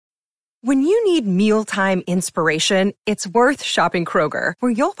When you need mealtime inspiration, it's worth shopping Kroger,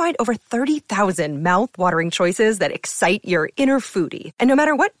 where you'll find over 30,000 mouth-watering choices that excite your inner foodie. And no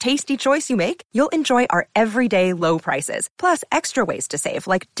matter what tasty choice you make, you'll enjoy our everyday low prices, plus extra ways to save,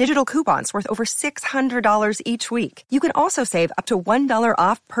 like digital coupons worth over $600 each week. You can also save up to $1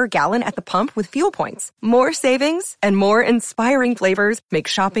 off per gallon at the pump with fuel points. More savings and more inspiring flavors make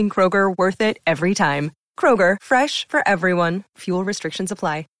shopping Kroger worth it every time. Kroger, fresh for everyone. Fuel restrictions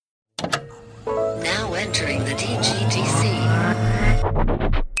apply. Now entering the DGDC.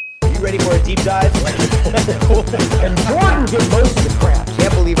 You ready for a deep dive? And Jordan did most of the crap.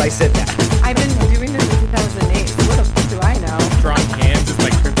 Can't believe I said that. I've been doing this since 2008. So what the fuck do I know? Drawing hands is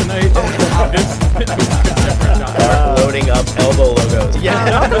like kryptonite. Loading up elbow logos. Yeah.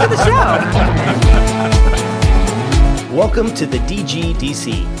 Welcome to the show. Welcome to the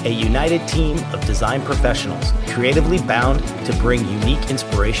DGDC, a united team of design professionals, creatively bound to bring unique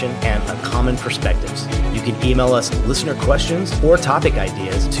inspiration and uncommon perspectives. You can email us listener questions or topic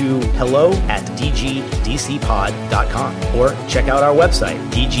ideas to hello@dgdcpod.com or check out our website,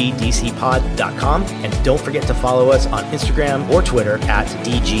 dgdcpod.com, and don't forget to follow us on Instagram or Twitter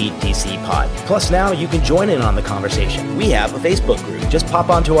 @dgdcpod. Plus now you can join in on the conversation. We have a Facebook group. Just pop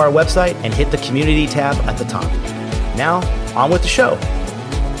onto our website and hit the community tab at the top. Now, on with the show.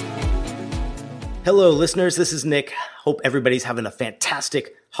 Hello, listeners. This is Nick. Hope everybody's having a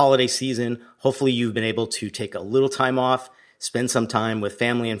fantastic holiday season. Hopefully, you've been able to take a little time off, spend some time with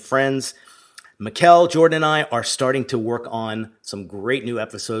family and friends. Mikkel, Jordan, and I are starting to work on some great new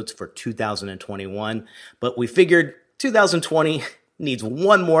episodes for 2021, but we figured 2020 needs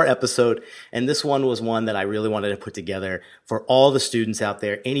one more episode, and this one was one that I really wanted to put together for all the students out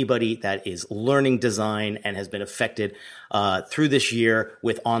there, anybody that is learning design and has been affected through this year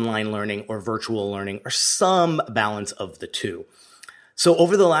with online learning or virtual learning or some balance of the two. So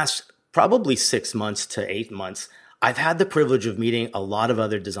over the last probably 6 months to 8 months, I've had the privilege of meeting a lot of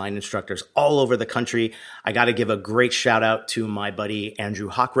other design instructors all over the country. I got to give a great shout out to my buddy, Andrew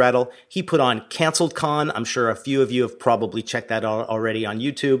Hockrattle. He put on Canceled Con. I'm sure a few of you have probably checked that out already on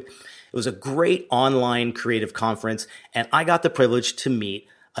YouTube. It was a great online creative conference, and I got the privilege to meet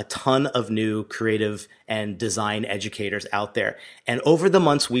a ton of new creative and design educators out there. And over the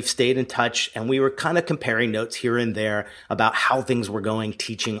months, we've stayed in touch, and we were kind of comparing notes here and there about how things were going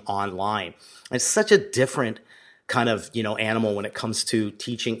teaching online. And it's such a different kind of, animal when it comes to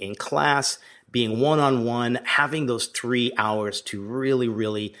teaching in class, being one-on-one, having those 3 hours to really,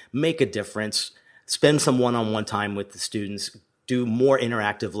 really make a difference, spend some one-on-one time with the students, do more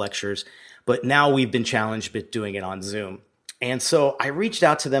interactive lectures. But now we've been challenged with doing it on Zoom. And so I reached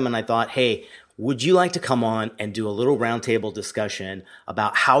out to them and I thought, hey, would you like to come on and do a little roundtable discussion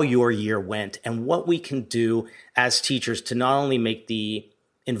about how your year went and what we can do as teachers to not only make the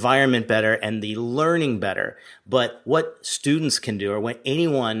environment better and the learning better, but what students can do or what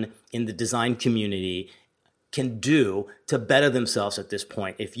anyone in the design community can do to better themselves at this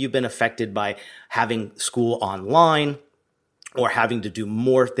point. If you've been affected by having school online or having to do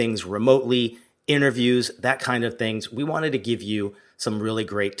more things remotely, interviews, that kind of things, we wanted to give you some really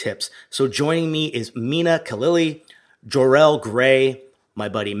great tips. So joining me is Mina Khalili, Jorel Gray, my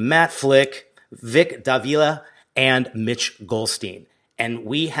buddy Matt Flick, Vic Davila, and Mitch Goldstein. And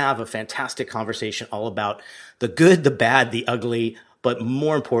we have a fantastic conversation all about the good, the bad, the ugly, but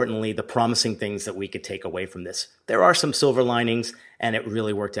more importantly, the promising things that we could take away from this. There are some silver linings, and it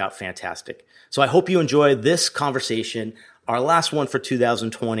really worked out fantastic. So I hope you enjoy this conversation, our last one for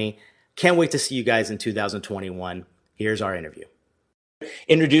 2020. Can't wait to see you guys in 2021. Here's our interview.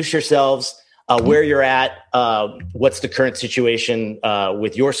 Introduce yourselves, where you're at, what's the current situation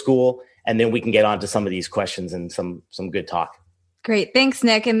with your school, and then we can get on to some of these questions and some good talk. Great. Thanks,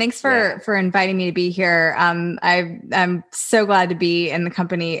 Nick. And thanks for inviting me to be here. I'm so glad to be in the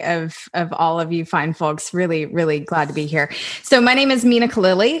company of all of you fine folks. Really, really glad to be here. So my name is Mina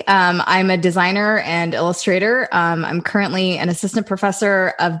Khalili. I'm a designer and illustrator. I'm currently an assistant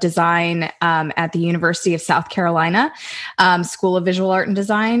professor of design at the University of South Carolina, School of Visual Art and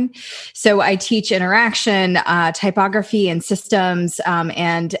Design. So I teach interaction, typography, and systems.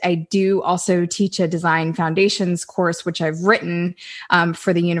 And I do also teach a design foundations course, which I've written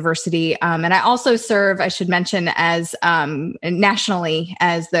for the university. And I also serve, I should mention, as nationally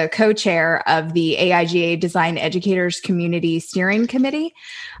as the co-chair of the AIGA Design Educators Community Steering Committee.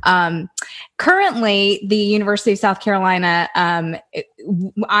 Currently, the University of South Carolina,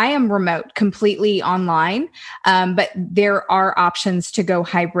 I am remote, completely online, but there are options to go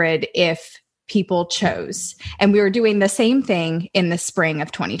hybrid if people chose. And we were doing the same thing in the spring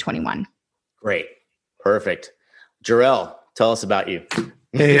of 2021. Great. Perfect. Jorel, tell us about you.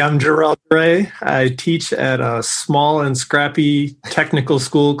 Hey, I'm Jarrell Gray. I teach at a small and scrappy technical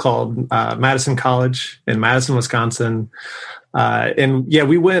school called Madison College in Madison, Wisconsin. And yeah,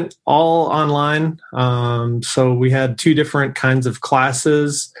 we went all online. So we had two different kinds of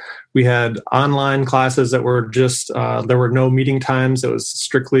classes. We had online classes that were just, there were no meeting times. It was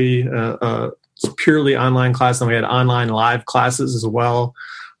strictly purely online class. And we had online live classes as well,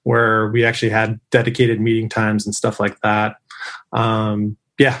 where we actually had dedicated meeting times and stuff like that.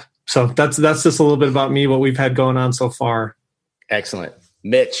 Yeah, so that's just a little bit about me, what we've had going on so far. Excellent.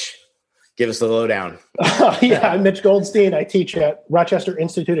 Mitch, give us the lowdown. Yeah, I'm Mitch Goldstein. I teach at Rochester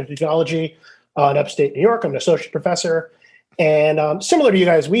Institute of Technology in upstate New York. I'm an associate professor. And similar to you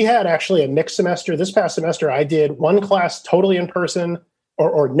guys, we had actually a mixed semester. This past semester, I did one class totally in person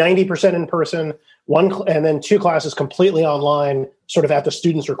or 90% in person, and then two classes completely online, sort of at the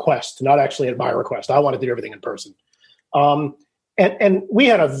student's request, not actually at my request. I wanted to do everything in person. And we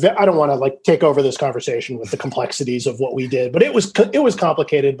had I don't want to like take over this conversation with the complexities of what we did, but it was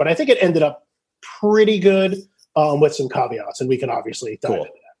complicated, but I think it ended up pretty good with some caveats, and we can obviously dive into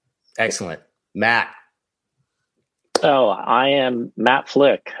that. Excellent. Matt. So I am Matt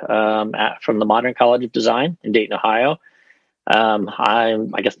Flick from the Modern College of Design in Dayton, Ohio.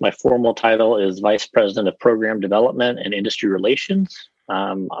 I guess my formal title is Vice President of Program Development and Industry Relations.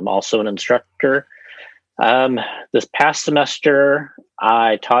 I'm also an instructor. This past semester,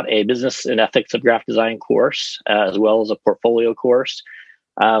 I taught a Business and Ethics of Graphic Design course, as well as a portfolio course.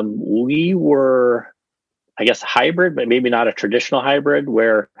 We were, I guess, hybrid, but maybe not a traditional hybrid,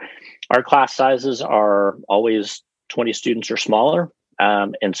 where our class sizes are always 20 students or smaller.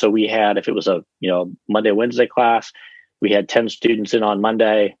 And so we had, if it was a Monday, Wednesday class, we had 10 students in on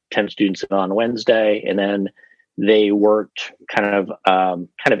Monday, 10 students in on Wednesday, and then they worked kind of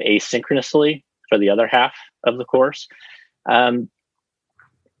asynchronously for the other half of the course. It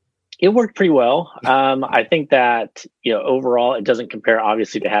worked pretty well. I think that, overall, it doesn't compare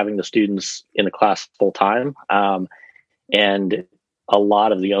obviously to having the students in the class full time. And a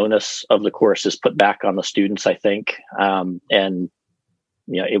lot of the onus of the course is put back on the students, I think. And,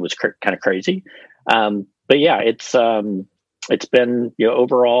 it was kind of crazy. But yeah, it's been,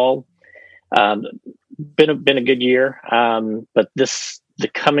 overall, been a good year. But the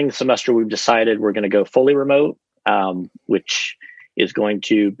coming semester, we've decided we're going to go fully remote, which is going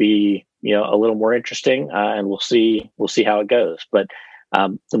to be, a little more interesting, and we'll see how it goes. But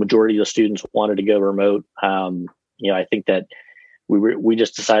the majority of the students wanted to go remote. I think that we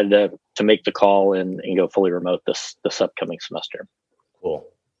just decided to make the call and go fully remote this upcoming semester. Cool,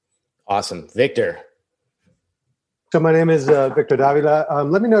 awesome, Victor. So my name is Victor Davila.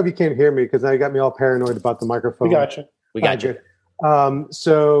 Let me know if you can't hear me, because now you got me all paranoid about the microphone. We got you. We got you.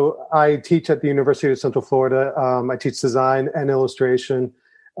 So I teach at the University of Central Florida. I teach design and illustration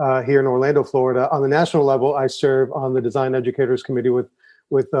here in Orlando, Florida. On the national level, I serve on the Design Educators Committee with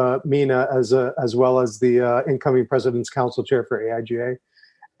Mina as well as the incoming President's Council Chair for AIGA,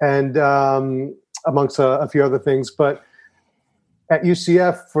 and amongst a few other things. But at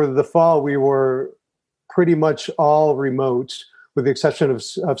UCF for the fall, we were pretty much all remote, with the exception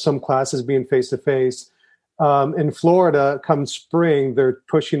of some classes being face-to-face. In Florida, come spring, they're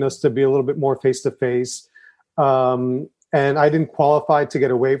pushing us to be a little bit more face-to-face. And I didn't qualify to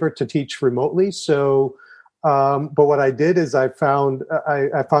get a waiver to teach remotely. So, but what I did is I found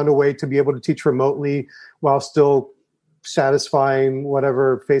a way to be able to teach remotely while still satisfying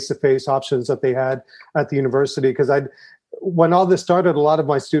whatever face-to-face options that they had at the university. Because when all this started, a lot of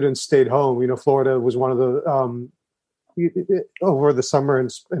my students stayed home. Florida was one of the, over the summer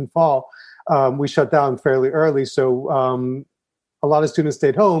and fall, we shut down fairly early. So a lot of students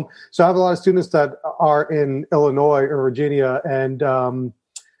stayed home. So I have a lot of students that are in Illinois or Virginia, and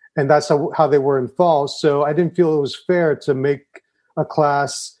that's how they were in fall. So I didn't feel it was fair to make a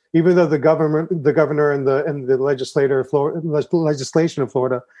class, even though the governor and the legislation of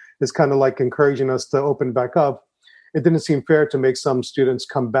Florida is kind of like encouraging us to open back up. It didn't seem fair to make some students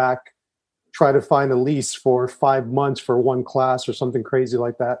come back, try to find a lease for 5 months for one class or something crazy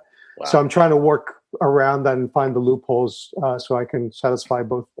like that. Wow. So I'm trying to work around that and find the loopholes so I can satisfy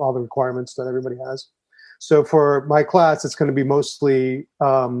all the requirements that everybody has. So for my class, it's going to be mostly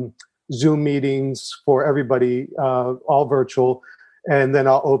Zoom meetings for everybody, all virtual. And then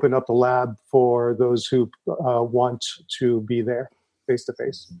I'll open up the lab for those who want to be there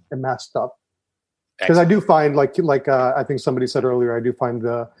face-to-face and masked up. Because I do find, like I think somebody said earlier, I do find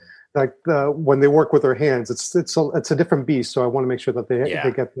when they work with their hands, it's a different beast. So I want to make sure that they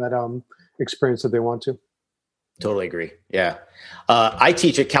get that experience that they want to. Totally agree. Yeah. I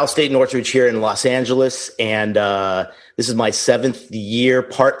teach at Cal State Northridge here in Los Angeles, and this is my 7th year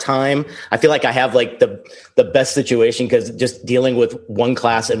part-time. I feel like I have like the best situation because just dealing with one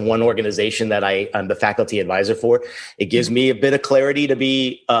class and one organization that I'm the faculty advisor for, it gives me a bit of clarity to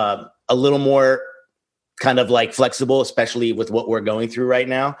be a little more kind of like flexible, especially with what we're going through right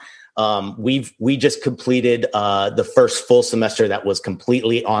now. We just completed the first full semester that was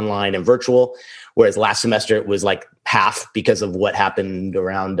completely online and virtual, whereas last semester it was like half because of what happened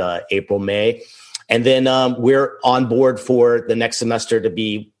around April, May. And then we're on board for the next semester to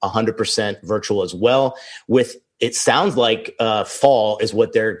be 100% virtual as well. With it sounds like fall is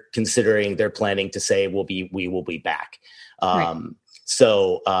what they're considering. They're planning to say we will be back. Right.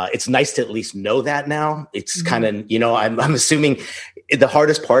 So it's nice to at least know that now. It's kind of, I'm assuming the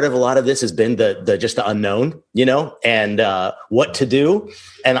hardest part of a lot of this has been the just the unknown, and what to do.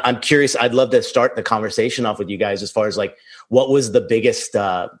 And I'm curious, I'd love to start the conversation off with you guys as far as like, what was the biggest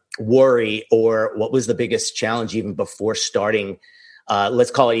worry or what was the biggest challenge even before starting,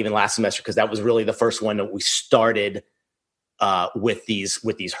 let's call it even last semester, because that was really the first one that we started with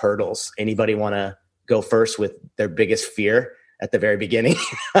these hurdles. Anybody want to go first with their biggest fear at the very beginning?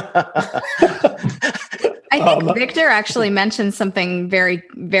 I think Victor actually mentioned something very,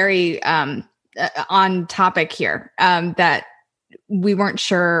 very on topic here, that we weren't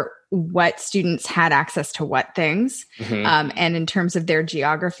sure what students had access to what things. And in terms of their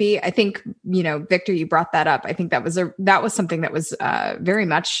geography, I think, Victor, you brought that up. I think that was something that was very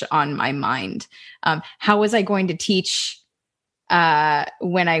much on my mind. How was I going to teach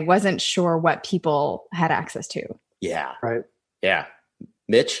when I wasn't sure what people had access to? Yeah. Right. Yeah.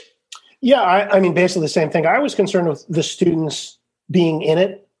 Mitch? Yeah, I mean, basically the same thing. I was concerned with the students being in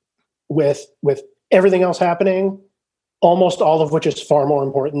it with everything else happening, almost all of which is far more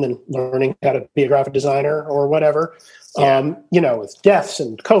important than learning how to be a graphic designer or whatever. Yeah. With deaths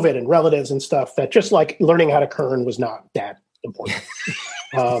and COVID and relatives and stuff, that just like learning how to kern was not that important.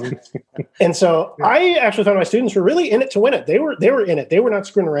 And so I actually found my students were really in it to win it. They were in it. They were not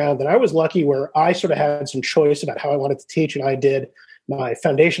screwing around. And I was lucky where I sort of had some choice about how I wanted to teach. And I did my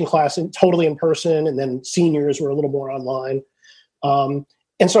foundation class totally in person. And then seniors were a little more online.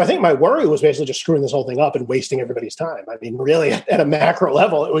 And so I think my worry was basically just screwing this whole thing up and wasting everybody's time. I mean, really at a macro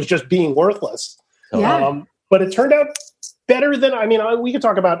level, it was just being worthless. Yeah. But it turned out better than, we could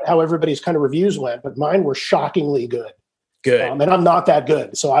talk about how everybody's kind of reviews went, but mine were shockingly good. Good. And I'm not that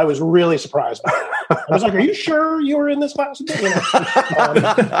good. So I was really surprised by that. I was like, are you sure you were in this class? And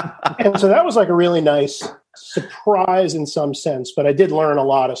so that was like a really nice surprise in some sense, but I did learn a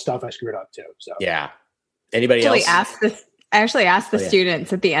lot of stuff I screwed up too. So yeah. Anybody else? I actually asked the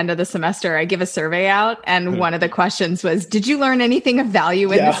students at the end of the semester, I give a survey out. And one of the questions was, did you learn anything of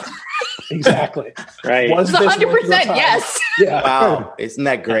value in this? Exactly. Right. Was it was 100% yes. Yeah. Wow. Isn't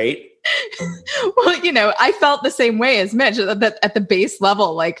that great? Well, I felt the same way as Mitch, that at the base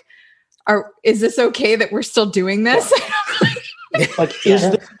level, like, is this okay that we're still doing this? Is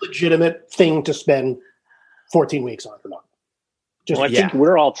this a legitimate thing to spend 14 weeks on or not? I think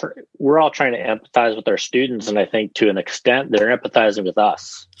we're all trying to empathize with our students, and I think to an extent they're empathizing with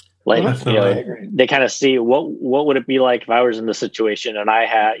us. Like, they kind of see what would it be like if I was in this situation and I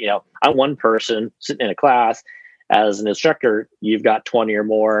had, I'm one person sitting in a class. As an instructor, you've got 20 or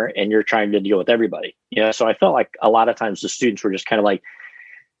more, and you're trying to deal with everybody. So I felt like a lot of times the students were just kind of like,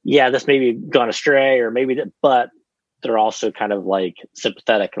 yeah, this maybe gone astray, or maybe, but they're also kind of like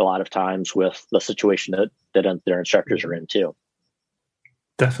sympathetic a lot of times with the situation that their instructors are in too.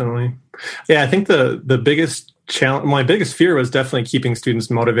 Definitely. Yeah, I think the biggest challenge, my biggest fear was definitely keeping students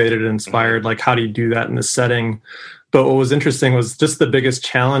motivated and inspired. Like, how do you do that in this setting? But what was interesting was just the biggest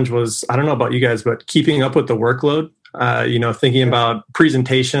challenge was, I don't know about you guys, but keeping up with the workload, thinking about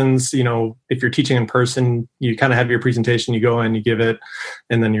presentations, if you're teaching in person, you kind of have your presentation, you go in, you give it,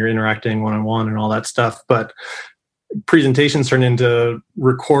 and then you're interacting one-on-one and all that stuff. But presentations turn into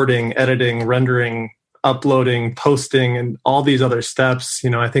recording, editing, rendering, uploading, posting, and all these other steps.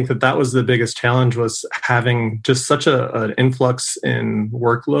 I think that was the biggest challenge, was having just such an influx in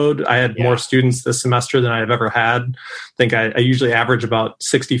workload. I had more students this semester than I've ever had. I think I usually average about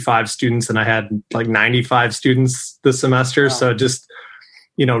 65 students, and I had like 95 students this semester. Wow. So just,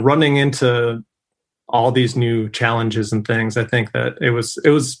 running into all these new challenges and things, I think that it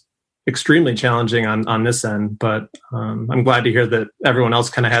was extremely challenging on this end, but I'm glad to hear that everyone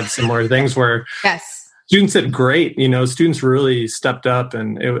else kind of had similar things where students did great. Students really stepped up,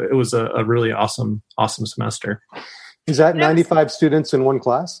 and it was a really awesome semester. Is that 95 students in one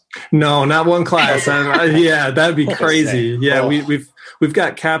class? No, not one class. Yeah, that'd be crazy. Yeah, we've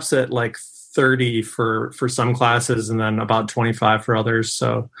got caps at like 30 for some classes, and then about 25 for others.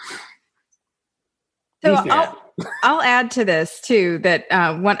 So I'll add to this too that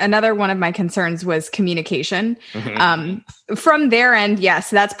another one of my concerns was communication. From their end,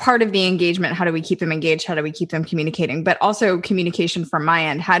 yes, that's part of the engagement. How do we keep them engaged? How do we keep them communicating? But also communication from my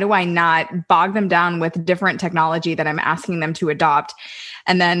end. How do I not bog them down with different technology that I'm asking them to adopt?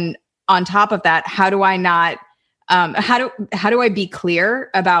 And then on top of that, how do I not how do I be clear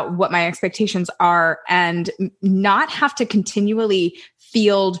about what my expectations are and not have to continually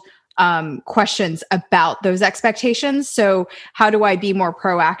field questions about those expectations? So how do I be more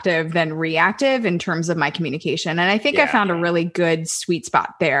proactive than reactive in terms of my communication? And I think I found a really good sweet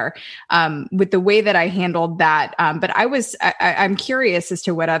spot there with the way that I handled that. But I'm curious as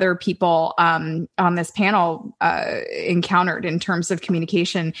to what other people on this panel encountered in terms of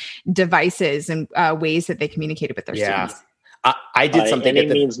communication devices and ways that they communicated with their students. I did something.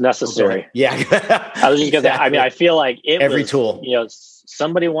 Any means necessary. Yeah. I was just going to say, I mean, I feel like every tool,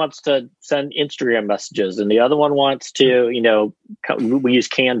 somebody wants to send Instagram messages and the other one wants to, we use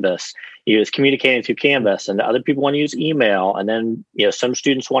Canvas, use communicating through Canvas, and other people want to use email. And then, some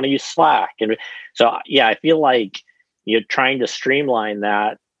students want to use Slack. And so, I feel like you're trying to streamline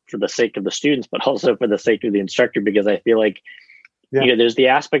that for the sake of the students, but also for the sake of the instructor, because I feel like, there's the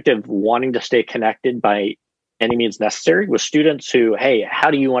aspect of wanting to stay connected by any means necessary with students who, hey,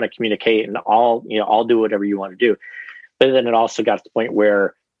 how do you want to communicate? And I'll do whatever you want to do. But then it also got to the point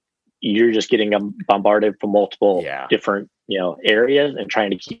where you're just getting bombarded from multiple different, areas, and trying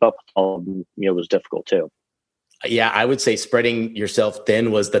to keep up with all of them, was difficult too. Yeah, I would say spreading yourself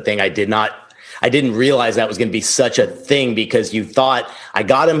thin was the thing I didn't realize that was going to be such a thing, because you thought, I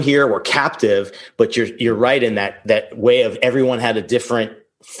got them here, we're captive, but you're right in that way of everyone had a different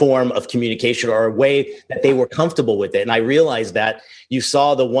form of communication or a way that they were comfortable with it. And I realized that you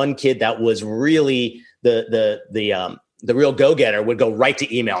saw the one kid that was really the real go-getter would go right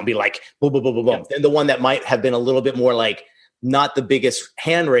to email and be like, boom, boom, boom, boom, boom. Then the one that might have been a little bit more like not the biggest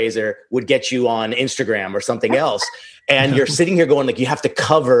hand raiser would get you on Instagram or something else. And you're sitting here going like, you have to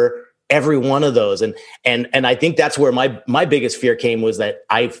cover every one of those. And I think that's where my biggest fear came, was that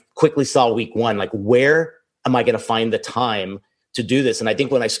I quickly saw week one, like, where am I going to find the time to do this? And I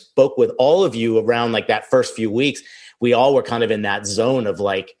think when I spoke with all of you around like that first few weeks, we all were kind of in that zone of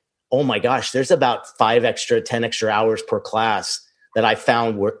like, oh my gosh, there's about 10 extra hours per class that I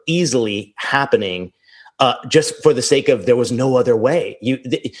found were easily happening just for the sake of there was no other way.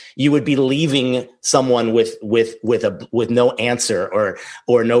 You would be leaving someone with no answer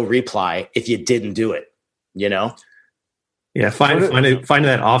or no reply if you didn't do it, Yeah, finding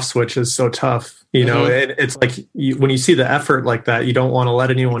that off switch is so tough. It's like when you see the effort like that, you don't want to let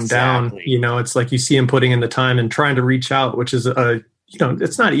anyone down. It's like you see them putting in the time and trying to reach out, which is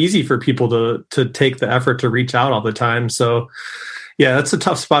it's not easy for people to take the effort to reach out all the time. So yeah, that's a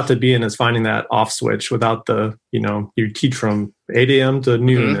tough spot to be in, is finding that off switch without you teach from 8 a.m. to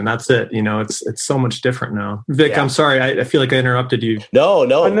noon and that's it. It's so much different now. Vic, I'm sorry. I feel like I interrupted you. No,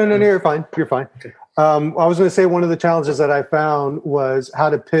 you're fine. You're fine. Okay. I was going to say, one of the challenges that I found was how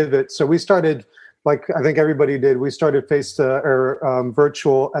to pivot. So we started, like I think everybody did, we started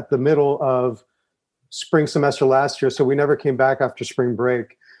virtual at the middle of spring semester last year. So we never came back after spring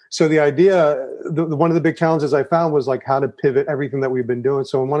break. So the idea, one of the big challenges I found was like how to pivot everything that we've been doing.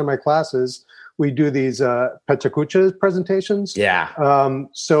 So in one of my classes, we do these Pechakucha presentations. Yeah.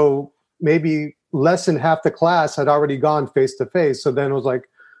 So maybe less than half the class had already gone face to face. So then it was like,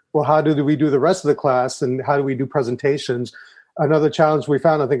 well, how do we do the rest of the class, and how do we do presentations? Another challenge we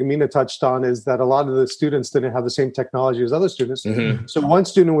found, I think Amina touched on, is that a lot of the students didn't have the same technology as other students. So one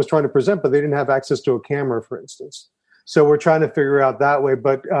student was trying to present, but they didn't have access to a camera, for instance. So we're trying to figure out that way.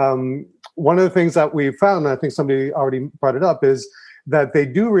 But one of the things that we found, and I think somebody already brought it up, is that they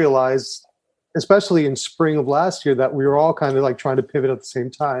do realize, especially in spring of last year, that we were all kind of like trying to pivot at the same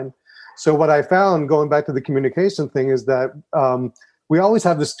time. So what I found, going back to the communication thing, is that we always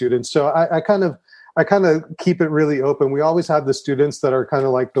have the students. So I kind of keep it really open. We always have the students that are kind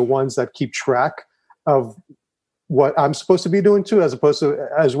of like the ones that keep track of what I'm supposed to be doing too, as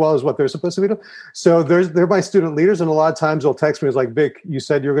well as what they're supposed to be doing. So they're my student leaders, and a lot of times they'll text me, it's like, Vic, you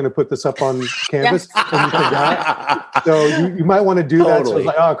said you're going to put this up on Canvas, and you forgot. So you might want to do that. So I was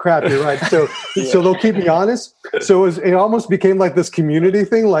like, oh crap, you're right. So they'll keep me honest. So it almost became like this community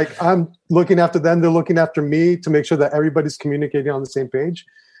thing. Like I'm looking after them, they're looking after me to make sure that everybody's communicating on the same page.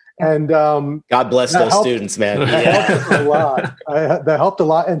 And God bless those students, man. That helped a lot. That helped a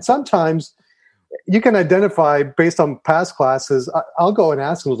lot. And sometimes you can identify based on past classes. I'll go and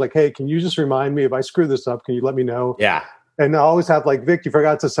ask them, like, hey, can you just remind me if I screw this up? Can you let me know? Yeah. And I always have like, Vic, you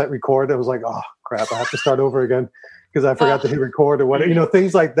forgot to set record. I was like, oh crap, I have to start over again because I forgot to hit record or whatever,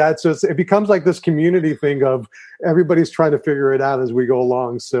 things like that. So it becomes like this community thing of everybody's trying to figure it out as we go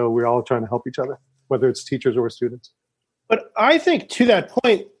along. So we're all trying to help each other, whether it's teachers or students. But I think to that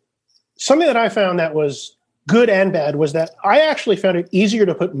point, something that I found that was good and bad was that I actually found it easier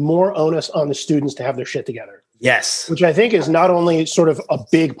to put more onus on the students to have their shit together. Yes. Which I think is not only sort of a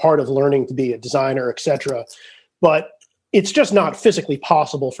big part of learning to be a designer, et cetera, but it's just not physically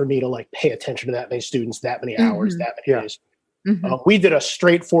possible for me to like pay attention to that many students, that many hours, that many days. We did a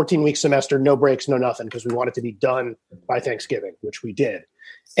straight 14-week semester, no breaks, no nothing, because we wanted to be done by Thanksgiving, which we did.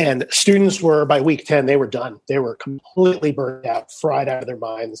 And students were, by week 10, they were done. They were completely burned out, fried out of their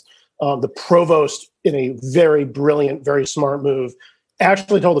minds. The provost, in a very brilliant, very smart move,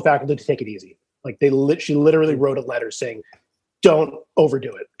 actually told the faculty to take it easy. Like she literally wrote a letter saying, don't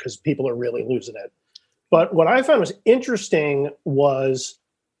overdo it because people are really losing it. But what I found was interesting was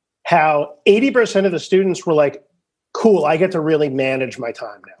how 80% of the students were like, cool, I get to really manage my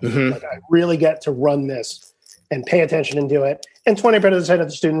time now. Like I really get to run this and pay attention and do it. And 20% of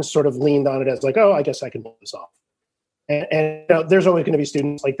the students sort of leaned on it as like, oh, I guess I can pull this off. And there's always going to be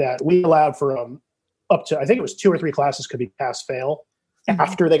students like that. We allowed for up to, I think it was 2 or 3 classes could be pass-fail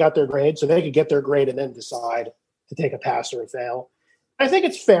after they got their grade. So they could get their grade and then decide to take a pass or a fail. I think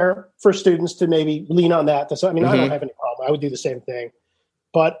it's fair for students to maybe lean on that. I mean, I don't have any problem. I would do the same thing.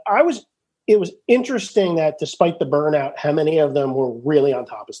 But it was interesting that despite the burnout, how many of them were really on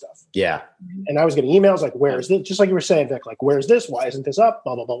top of stuff. Yeah. And I was getting emails like, where is this? Just like you were saying, Vic, like, where's this? Why isn't this up?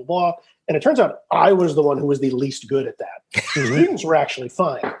 Blah, blah, blah, blah. And it turns out I was the one who was the least good at that. The students were actually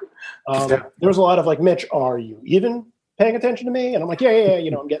fine. There was a lot of like, Mitch, are you even paying attention to me? And I'm like, yeah,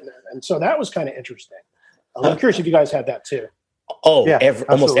 I'm getting there. And so that was kind of interesting. I'm curious if you guys had that too. Oh, yeah,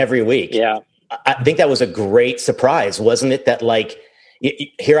 almost every week. Yeah. I think that was a great surprise, wasn't it? That like,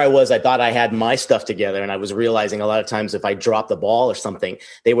 here I was, I thought I had my stuff together, and I was realizing a lot of times if I dropped the ball or something,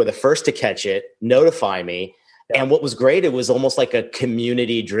 they were the first to catch it, notify me. And what was great, it was almost like a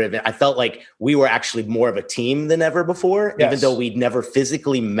community driven. I felt like we were actually more of a team than ever before, even though we'd never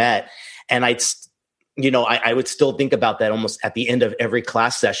physically met. And I would still think about that almost at the end of every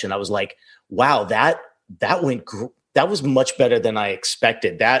class session. I was like, wow, that was much better than I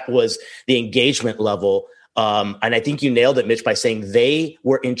expected. That was the engagement level. And I think you nailed it, Mitch, by saying they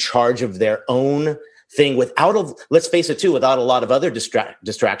were in charge of their own thing let's face it too, without a lot of other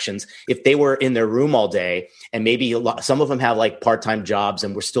distractions. If they were in their room all day, and maybe some of them have like part-time jobs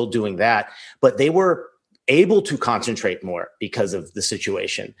and we're still doing that, but they were able to concentrate more because of the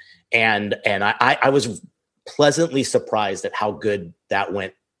situation. And I was pleasantly surprised at how good that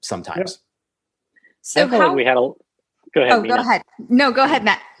went sometimes. So we had go ahead. Oh, Mina. Go ahead. No, go ahead,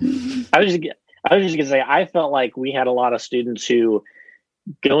 Matt. I was just going to say, I felt like we had a lot of students who,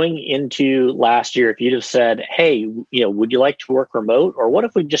 going into last year, if you'd have said, hey, would you like to work remote? Or what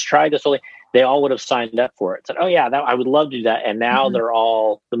if we just tried this? They all would have signed up for it. Said, oh yeah, I would love to do that. And now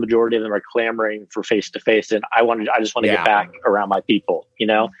the majority of them are clamoring for face-to-face. And I just want to get back around my people,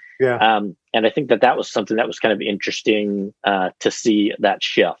 Yeah. And I think that was something that was kind of interesting to see that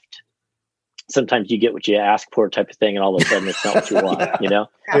shift. Sometimes you get what you ask for type of thing, and all of a sudden it's not what you want,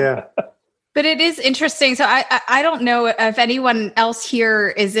 Yeah. But it is interesting. So I don't know if anyone else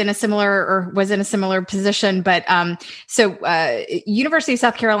here is in a similar or was in a similar position, but University of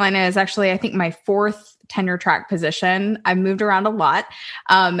South Carolina is actually, I think, my 4th tenure track position. I've moved around a lot.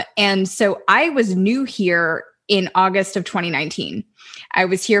 And so I was new here in August of 2019. I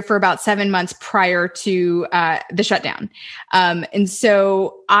was here for about 7 months prior to the shutdown. And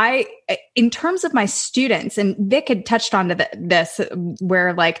so in terms of my students, and Vic had touched on this,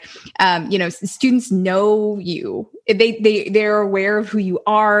 where like, students know you, they're aware of who you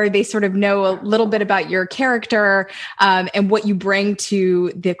are. They sort of know a little bit about your character and what you bring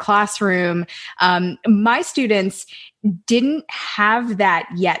to the classroom. My students didn't have that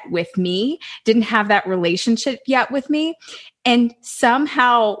yet with me, didn't have that relationship yet with me. And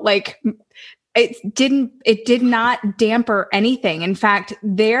somehow, like, it did not damper anything. In fact,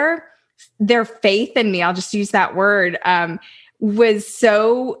 their faith in me, I'll just use that word, was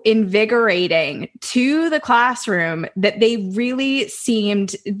so invigorating to the classroom that they really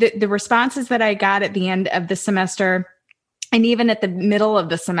seemed, the responses that I got at the end of the semester, and even at the middle of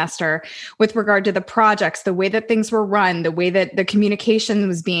the semester, with regard to the projects, the way that things were run, the way that the communication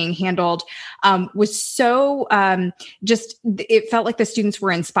was being handled, was so it felt like the students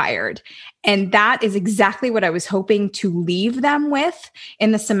were inspired. And that is exactly what I was hoping to leave them with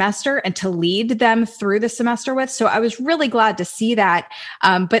in the semester and to lead them through the semester with. So I was really glad to see that.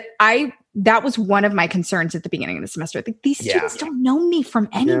 But I that was one of my concerns at the beginning of the semester. Like, these students don't know me from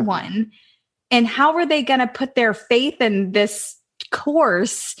anyone. And how are they going to put their faith in this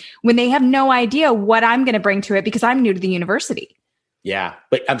course when they have no idea what I'm going to bring to it because I'm new to the university? Yeah.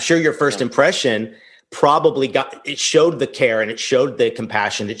 But I'm sure your first impression probably it showed the care and it showed the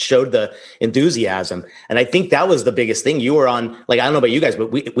compassion. It showed the enthusiasm. And I think that was the biggest thing. You were on, like, I don't know about you guys,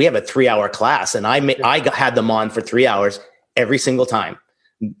 but we have a 3-hour class, and I had them on for 3 hours every single time.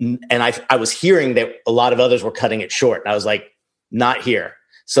 And I was hearing that a lot of others were cutting it short. And I was like, not here.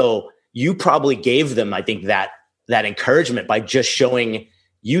 So you probably gave them, I think, that encouragement by just showing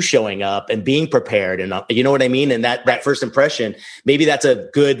up and being prepared. And you know what I mean? And that first impression, maybe that's a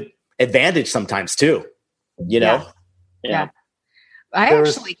good advantage sometimes too, you know? Yeah. I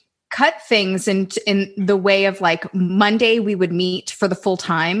actually cut things in the way of, like, Monday we would meet for the full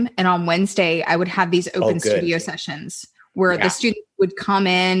time. And on Wednesday I would have these open studio sessions where the students would come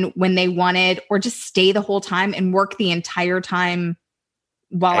in when they wanted, or just stay the whole time and work the entire time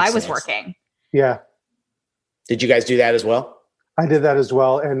while I was working. Yeah. Did you guys do that as well? I did that as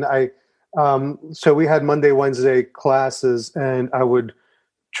well. And so we had Monday, Wednesday classes, and I would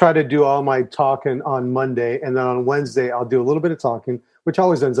try to do all my talking on Monday. And then on Wednesday, I'll do a little bit of talking, which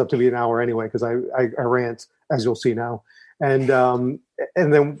always ends up to be an hour anyway, because I rant, as you'll see now. And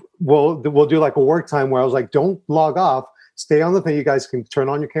then we'll do like a work time where I was like, don't log off. Stay on the thing. You guys can turn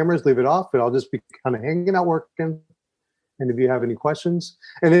on your cameras, leave it off, but I'll just be kind of hanging out working. And if you have any questions,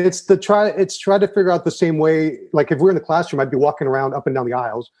 and it's try to figure out the same way. Like, if we're in the classroom, I'd be walking around up and down the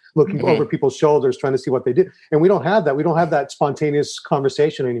aisles, looking over people's shoulders, trying to see what they did. And we don't have that. We don't have that spontaneous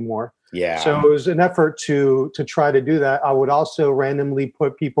conversation anymore. Yeah. So it was an effort to try to do that. I would also randomly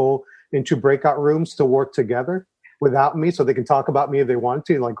put people into breakout rooms to work together without me, so they can talk about me if they want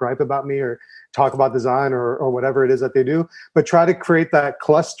to, like gripe about me or talk about design or whatever it is that they do. But try to create that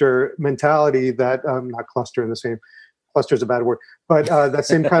cluster mentality that not cluster in the same. Cluster is a bad word, but that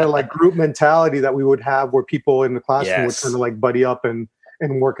same kind of like group mentality that we would have, where people in the classroom would kind of like buddy up and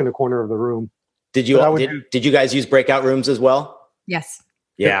work in the corner of the room. Did you guys use breakout rooms as well? Yes.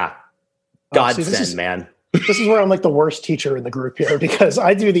 Yeah. Godsend, man. This is where I'm like the worst teacher in the group here, because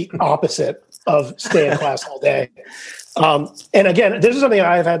I do the opposite of stay in class all day. And again, this is something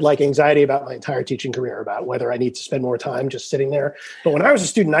I've had like anxiety about my entire teaching career, about whether I need to spend more time just sitting there. But when I was a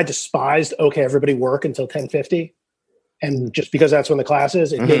student, I despised, everybody work until 10:50. And just because that's when the class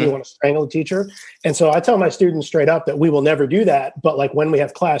is, it made me want to strangle the teacher. And so I tell my students straight up that we will never do that. But like, when we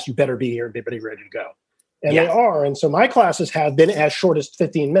have class, you better be here and be ready to go. And they are. And so my classes have been as short as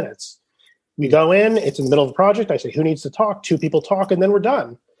 15 minutes. We go in, it's in the middle of the project. I say, who needs to talk? 2 people talk, and then we're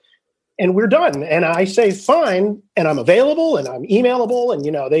done. And we're done. And I say, fine. And I'm available and I'm emailable.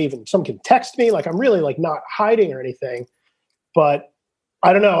 And, some can text me. Like, I'm really like not hiding or anything. But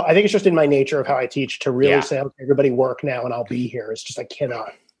I don't know. I think it's just in my nature of how I teach to really say, okay, everybody work now and I'll be here. It's just, I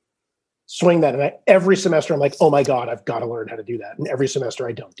cannot swing that. And every semester I'm like, oh my God, I've got to learn how to do that. And every semester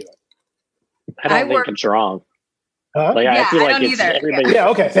I don't do it. I don't think it's wrong. Huh? Like, I feel like it's either. everybody. Yeah.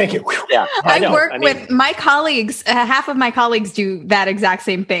 Okay. Thank you. Yeah. I work with my colleagues. Half of my colleagues do that exact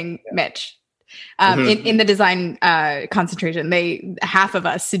same thing, Mitch. In the design concentration, half of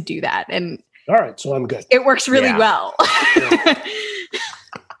us do that. And all right. So I'm good. It works really well.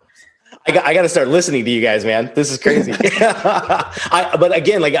 I got to start listening to you guys, man. This is crazy. But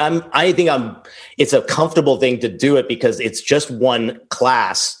again, like I think it's a comfortable thing to do it because it's just one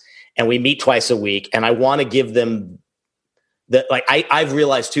class and we meet twice a week. And I want to give them I've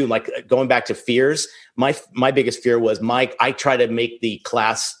realized too, like going back to fears, my biggest fear was I try to make the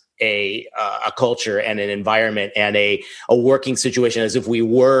class a culture and an environment and a working situation as if we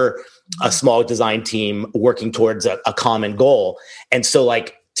were a small design team working towards a common goal. And so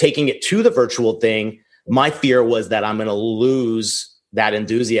like, taking it to the virtual thing, my fear was that I'm going to lose that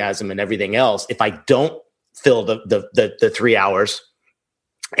enthusiasm and everything else if I don't fill the 3 hours.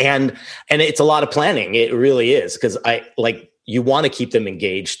 And it's a lot of planning. It really is, because you want to keep them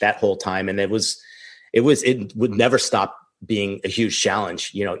engaged that whole time. And it would never stop being a huge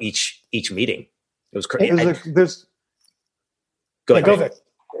challenge. Each meeting. It was crazy. Go ahead.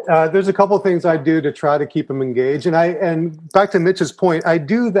 There's a couple of things I do to try to keep them engaged. And back to Mitch's point, I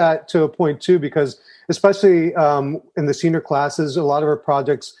do that to a point too, because especially in the senior classes, a lot of our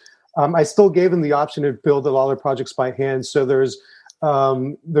projects, I still gave them the option to build a lot of projects by hand. So there's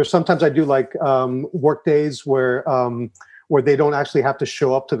sometimes I do like work days where they don't actually have to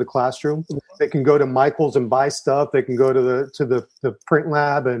show up to the classroom. They can go to Michael's and buy stuff. They can go to the print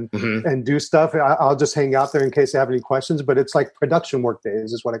lab and do stuff. I'll just hang out there in case they have any questions. But it's like production work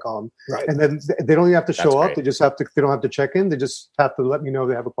days is what I call them. Right. And then they don't even have to show up. They just have to. They don't have to check in. They just have to let me know if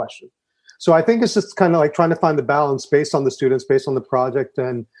they have a question. So I think it's just kind of like trying to find the balance based on the students, based on the project.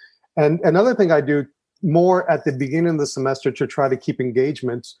 And another thing I do more at the beginning of the semester to try to keep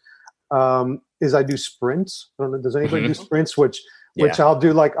engagement is I do sprints. I don't know, does anybody do sprints? Which I'll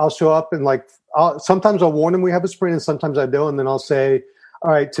do, like, I'll show up and like, sometimes I'll warn them we have a sprint and sometimes I don't. And then I'll say, all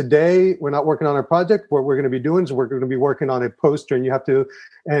right, today we're not working on our project. What we're going to be doing is we're going to be working on a poster, and you have to,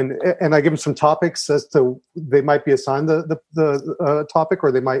 and I give them some topics as to, they might be assigned the topic,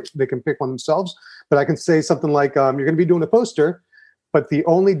 or they can pick one themselves. But I can say something like, you're going to be doing a poster, but the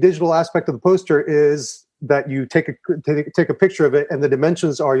only digital aspect of the poster is that you take a picture of it, and the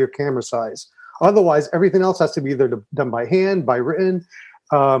dimensions are your camera size. Otherwise, everything else has to be either done by hand, by written.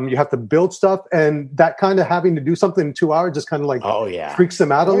 You have to build stuff, and that kind of having to do something in 2 hours just kind of like freaks them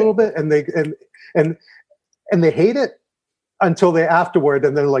out a little bit, and they hate it until they afterward,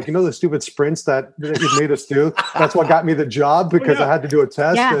 and they're like, the stupid sprints that you made us do. That's what got me the job, because I had to do a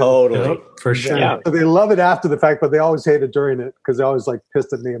test. Yeah. Totally, for sure. Yeah. So they love it after the fact, but they always hate it during it because they always like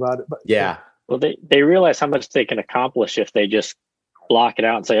pissed at me about it. But yeah. Well, they realize how much they can accomplish if they just block it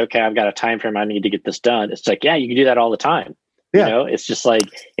out and say, okay, I've got a time frame. I need to get this done. It's like, yeah, you can do that all the time. Yeah. It's just like,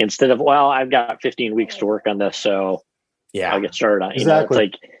 instead of, well, I've got 15 weeks to work on this, so I'll get started on it. Exactly.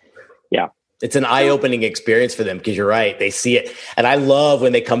 It's like, yeah. It's an eye-opening experience for them, because you're right. They see it. And I love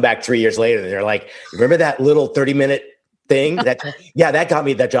when they come back 3 years later and they're like, remember that little 30-minute thing? That got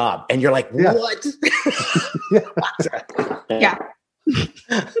me the job. And you're like, what? Yeah.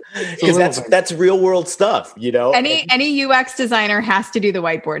 Because that's real world stuff, Any UX designer has to do the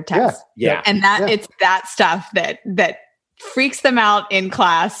whiteboard test. Yeah. And it's that stuff that freaks them out in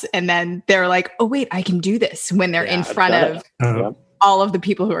class, and then they're like, oh wait, I can do this, when they're in front of all of the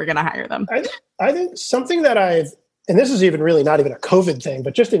people who are going to hire them. I think something that and this is even really not even a COVID thing,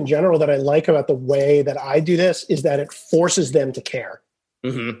 but just in general, that I like about the way that I do this is that it forces them to care.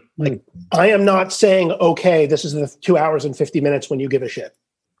 Mm-hmm. Like, I am not saying, okay, this is the 2 hours and 50 minutes when you give a shit.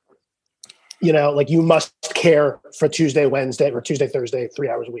 Like, you must care for Tuesday, Wednesday, or Tuesday, Thursday, 3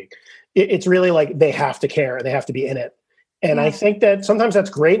 hours a week. It's really like they have to care and they have to be in it. And I think that sometimes that's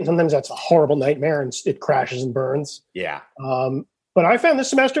great, and sometimes that's a horrible nightmare, and it crashes and burns. Yeah. But I found this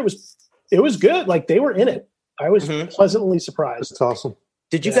semester it was good. Like, they were in it. I was pleasantly surprised. That's awesome.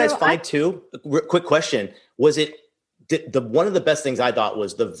 Did you guys find too? Quick question: was it one of the best things I thought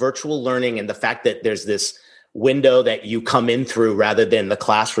was the virtual learning and the fact that there's this window that you come in through rather than the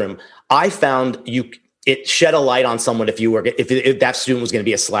classroom? I found it shed a light on someone if that student was going to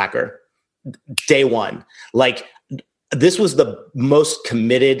be a slacker day one. Like, this was the most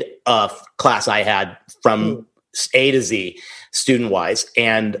committed class I had from A to Z, student wise,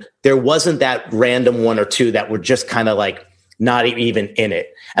 and there wasn't that random one or two that were just kind of like not even in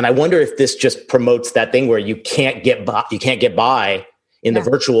it. And I wonder if this just promotes that thing where you can't get by in the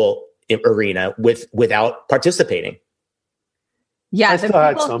virtual arena without participating. Yeah,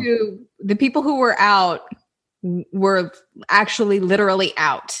 the people who were out were actually literally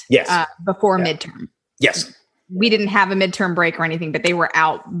out. Yes. Before midterm. Yes. We didn't have a midterm break or anything, but they were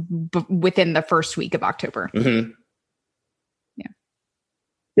out within the first week of October. Mm-hmm.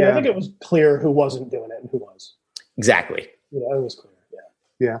 Yeah, I think it was clear who wasn't doing it and who was. Exactly. Yeah, it was clear.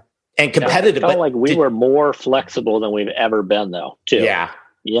 Yeah. And competitive. I felt like we were more flexible than we've ever been, though, too. Yeah.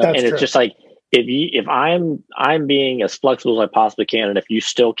 Yeah. And it's just like, if I'm being as flexible as I possibly can, and if you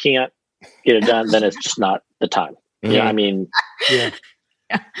still can't get it done, then it's just not the time. Mm-hmm. Yeah. I mean,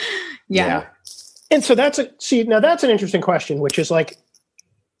 Yeah. And so that's an interesting question, which is like,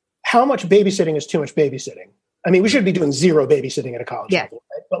 how much babysitting is too much babysitting? I mean, we should be doing zero babysitting at a college level,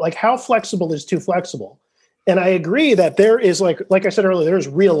 right? But like, how flexible is too flexible? And I agree that there is like I said earlier, there's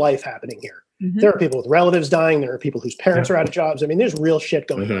real life happening here. Mm-hmm. There are people with relatives dying. There are people whose parents are out of jobs. I mean, there's real shit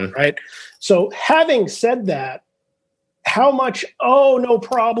going on, right? So having said that, how much, no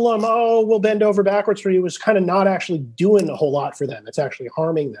problem, we'll bend over backwards for you, was kind of not actually doing a whole lot for them. It's actually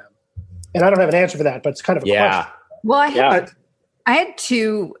harming them. And I don't have an answer for that, but it's kind of a question. Well, I had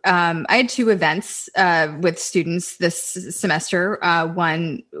two events with students this semester.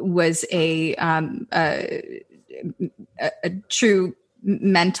 One was a true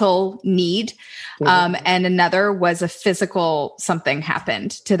mental need, and another was a physical something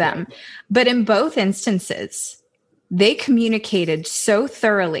happened to them. But in both instances, they communicated so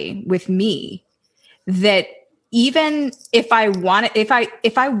thoroughly with me that even if I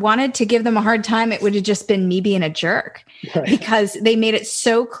wanted to give them a hard time, it would have just been me being a jerk, because they made it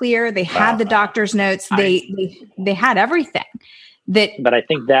so clear. They had the doctor's notes. They had everything. But I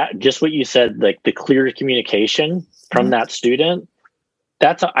think that just what you said, like the clear communication from that student,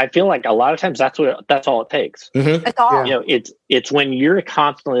 I feel like a lot of times that's all it takes. Mm-hmm. That's all. You know, it's when you're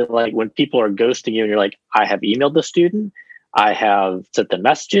constantly like, when people are ghosting you and you're like, I have emailed the student, I have sent them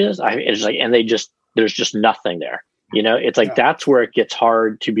messages, it's like, and there's just nothing there. You know, it's like, that's where it gets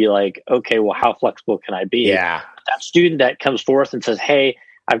hard to be like, okay, well, how flexible can I be? Yeah. That student that comes forth and says, hey,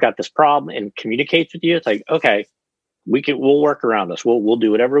 I've got this problem, and communicates with you, it's like, okay, we'll work around this. We'll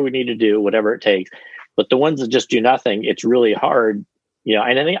do whatever we need to do, whatever it takes. But the ones that just do nothing, it's really hard. You know,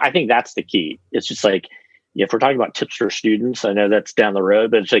 and I think that's the key. It's just like, if we're talking about tips for students, I know that's down the road,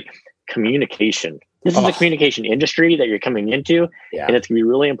 but it's like communication. This is the communication industry that you're coming into, and it's going to be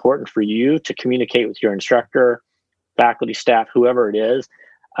really important for you to communicate with your instructor, faculty, staff, whoever it is,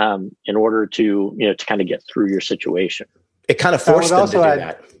 in order to, you know, to kind of get through your situation. It kind of forced them to do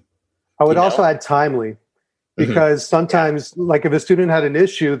that. I would also add timely, because sometimes, like if a student had an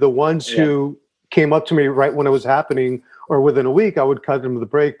issue, the ones who came up to me right when it was happening or within a week, I would cut them the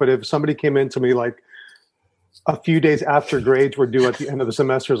break. But if somebody came in to me like a few days after grades were due at the end of the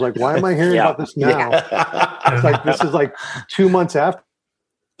semester, it's like, why am I hearing about this now? It's like, this is like 2 months after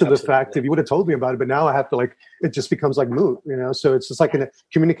the fact. If you would have told me about it, but now I have to, like, it just becomes like moot, you know? So it's just like a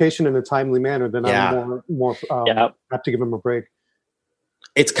communication in a timely manner, then I'm more have to give them a break.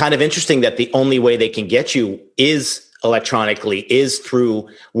 It's kind of interesting that the only way they can get you is electronically, is through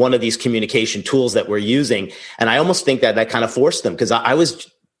one of these communication tools that we're using. And I almost think that kind of forced them, because I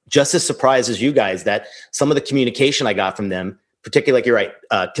was just as surprised as you guys that some of the communication I got from them, particularly, like you're right,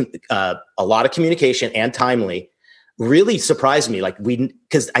 a lot of communication and timely, really surprised me. Like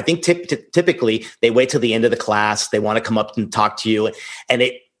because I think typically they wait till the end of the class, they want to come up and talk to you, and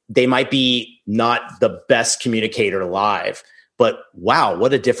they might be not the best communicator live, but wow,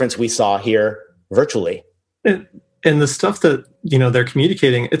 what a difference we saw here virtually. And the stuff that, you know, they're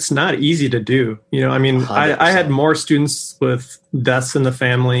communicating, it's not easy to do. You know, I mean, I had more students with deaths in the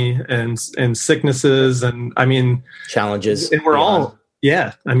family and sicknesses, and I mean, challenges. And we're all,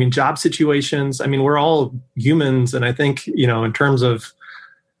 I mean, job situations. I mean, we're all humans. And I think, you know, in terms of,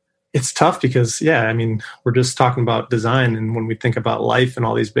 it's tough because, I mean, we're just talking about design. And when we think about life and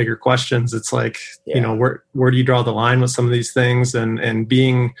all these bigger questions, it's like, you know, where do you draw the line with some of these things, and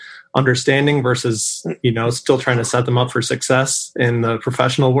being understanding versus, you know, still trying to set them up for success in the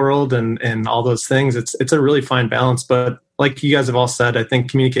professional world and all those things. It's a really fine balance. But like you guys have all said, I think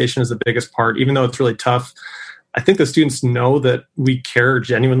communication is the biggest part, even though it's really tough. I think the students know that we care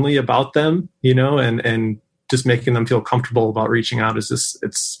genuinely about them, you know, and just making them feel comfortable about reaching out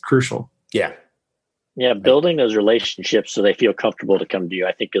it's crucial. Yeah. Building those relationships so they feel comfortable to come to you,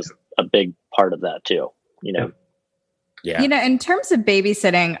 I think, is a big part of that too, you know? You know, in terms of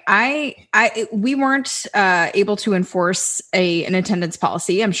babysitting, we weren't able to enforce an attendance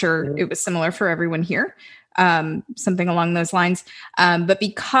policy. I'm sure it was similar for everyone here, something along those lines. But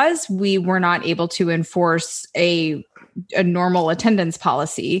because we were not able to enforce a normal attendance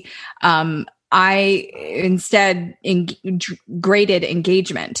policy, I instead graded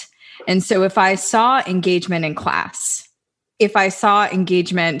engagement. And so if I saw engagement in class, if I saw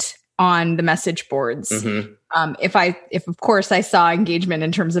engagement on the message boards, if of course I saw engagement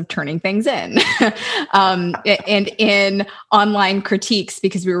in terms of turning things in, and in online critiques,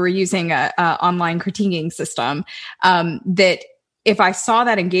 because we were using a online critiquing system, that if I saw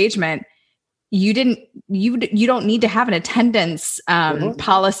that engagement, you don't need to have an attendance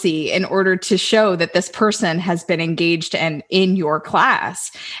policy in order to show that this person has been engaged and in your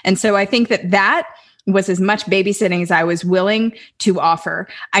class. And so I think that was as much babysitting as I was willing to offer.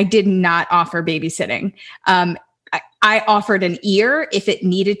 I did not offer babysitting. I offered an ear if it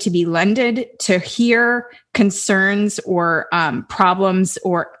needed to be lended to hear concerns or problems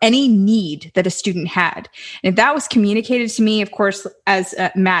or any need that a student had. And if that was communicated to me, of course, as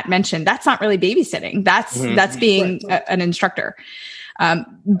Matt mentioned, that's not really babysitting. That's being an instructor.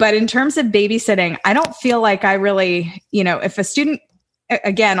 But in terms of babysitting, I don't feel like I really, you know, if a student,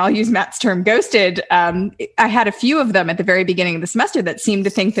 again, I'll use Matt's term, ghosted. I had a few of them at the very beginning of the semester that seemed to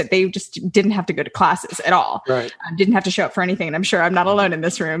think that they just didn't have to go to classes at all, didn't have to show up for anything. And I'm sure I'm not alone in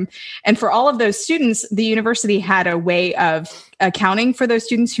this room. And for all of those students, the university had a way of accounting for those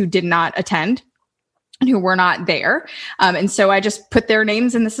students who did not attend and who were not there. And so I just put their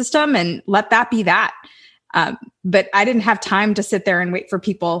names in the system and let that be that. But I didn't have time to sit there and wait for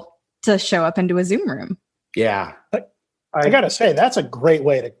people to show up into a Zoom room. Yeah. I got to say, that's a great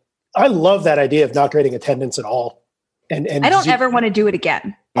way I love that idea of not grading attendance at all. And I don't ever want to do it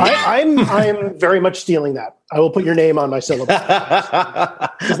again. I'm very much stealing that. I will put your name on my syllabus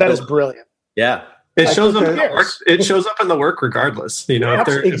because that is brilliant. Yeah. It shows up in the work. It shows up in the work regardless. You know,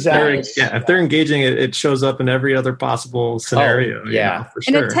 if they're engaging, it shows up in every other possible scenario. For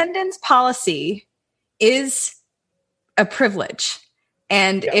sure. An attendance policy is a privilege.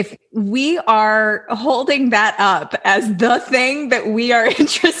 And if we are holding that up as the thing that we are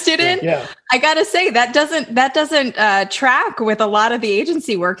interested in, I gotta say that doesn't track with a lot of the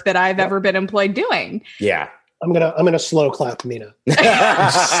agency work that I've ever been employed doing. Yeah. I'm gonna slow clap Mina because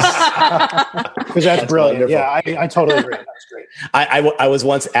that's brilliant. Wonderful. Yeah, I totally agree. That's great. I was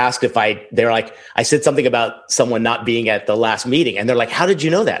once asked if they're like, I said something about someone not being at the last meeting, and they're like, "How did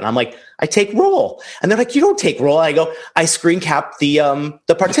you know that?" And I'm like, "I take roll." And they're like, "You don't take roll." I go, "I screen cap the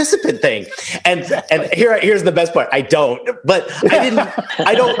participant thing." And here's the best part. I don't, but I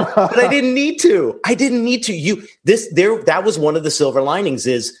didn't need to. I didn't need to. That was one of the silver linings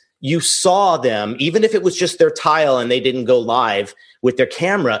is. You saw them, even if it was just their tile and they didn't go live with their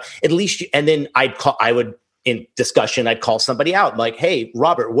camera, at least, and then I'd call somebody out like, "Hey,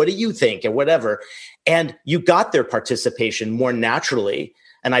 Robert, what do you think?" or whatever. And you got their participation more naturally.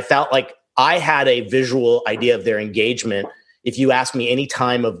 And I felt like I had a visual idea of their engagement. If you ask me any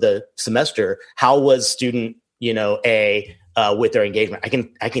time of the semester, how was student, A with their engagement?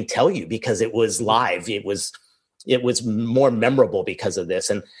 I can tell you because it was live. It was more memorable because of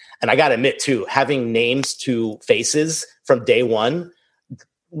this. And I got to admit too, having names to faces from day one,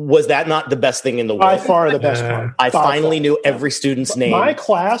 was that not the best thing in the world? By far the best part. I finally knew every student's name. My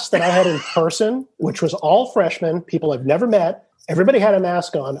class that I had in person, which was all freshmen, people I've never met, everybody had a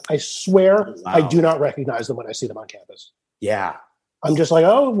mask on. I swear I do not recognize them when I see them on campus. Yeah. I'm just like,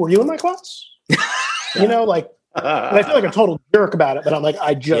 "Oh, were you in my class?" And I feel like a total jerk about it, but I'm like,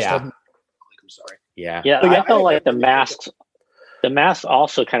 I'm sorry. Yeah. Yeah. I felt like the masks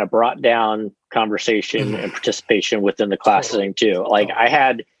also kind of brought down conversation and participation within the class setting too. Like I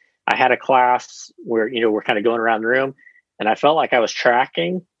had a class where, we're kind of going around the room and I felt like I was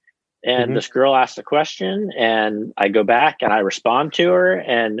tracking and this girl asked a question and I go back and I respond to her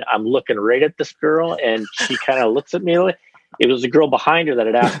and I'm looking right at this girl and she kind of looks at me. It was the girl behind her that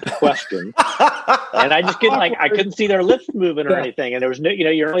had asked the question. And I just I couldn't see their lips moving or anything. And there was no,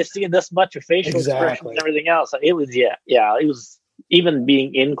 you're only seeing this much of facial expressions and everything else. It was, it was, even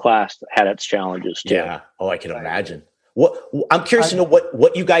being in class had its challenges too. Yeah. Oh, I can imagine. I'm curious to know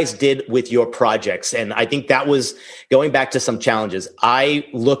what you guys did with your projects. And I think that was going back to some challenges. I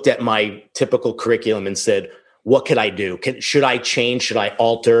looked at my typical curriculum and said, what could I do? Should I change? Should I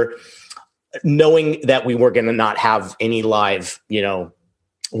alter? Knowing that we were going to not have any live,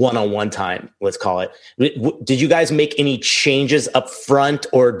 one-on-one time, let's call it. Did you guys make any changes up front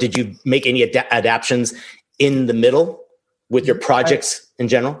or did you make any adaptions in the middle with your projects in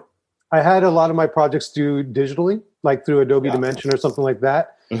general? I had a lot of my projects do digitally, like through Adobe Dimension or something like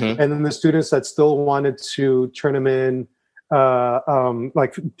that. And then the students that still wanted to turn them in,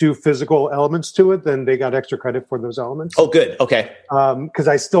 do physical elements to it, then they got extra credit for those elements. Oh, good. Okay. Because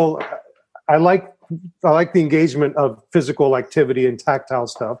I like the engagement of physical activity and tactile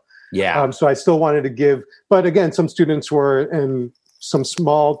stuff. Yeah. So I still wanted to give, but again, some students were in some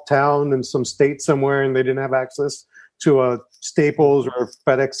small town in some state somewhere and they didn't have access to a Staples or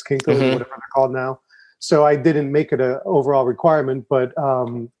FedEx, Kinko's, whatever they're called now. So I didn't make it an overall requirement, but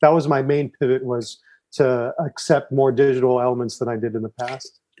that was my main pivot, was to accept more digital elements than I did in the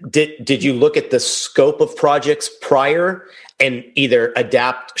past. Did you look at the scope of projects prior and either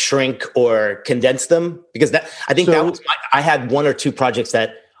adapt, shrink, or condense them? Because I had one or two projects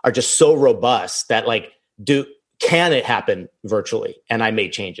that are just so robust that can it happen virtually? And I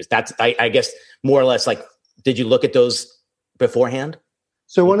made changes. That's I guess more or less did you look at those beforehand?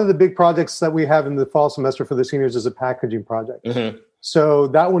 So one of the big projects that we have in the fall semester for the seniors is a packaging project. So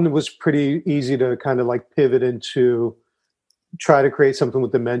that one was pretty easy to kind of pivot into, try to create something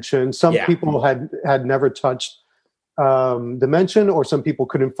with Dimension. Some people had never touched Dimension, or some people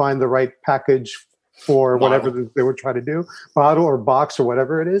couldn't find the right package for whatever they were trying to do, model or box or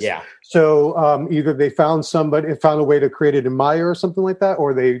whatever it is. Yeah. So either they found a way to create it in Maya or something like that,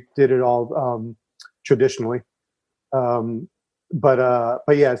 or they did it all traditionally. But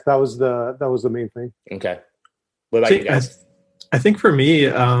yes, that was the main thing. Okay. What about you guys? I think for me,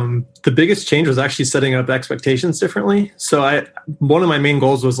 the biggest change was actually setting up expectations differently. So one of my main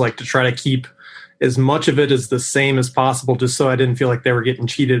goals was to try to keep as much of it as the same as possible, just so I didn't feel like they were getting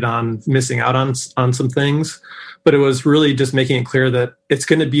cheated on missing out on some things. But it was really just making it clear that it's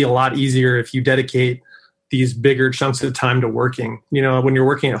going to be a lot easier if you dedicate these bigger chunks of time to working. When you're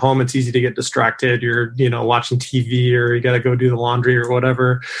working at home, it's easy to get distracted. You're, watching TV, or you got to go do the laundry or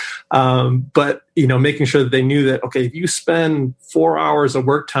whatever. But, making sure that they knew that, okay, if you spend 4 hours of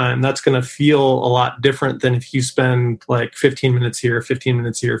work time, that's going to feel a lot different than if you spend like 15 minutes here, 15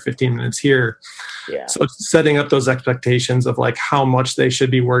 minutes here, 15 minutes here. Yeah. So it's setting up those expectations of like how much they should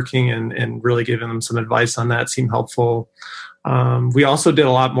be working and really giving them some advice on that seemed helpful. We also did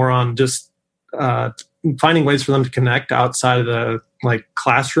a lot more on just finding ways for them to connect outside of the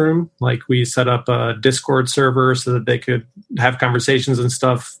classroom. Like we set up a Discord server so that they could have conversations and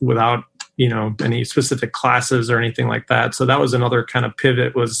stuff without, any specific classes or anything like that. So that was another kind of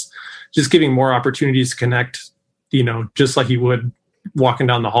pivot, was just giving more opportunities to connect, just like you would walking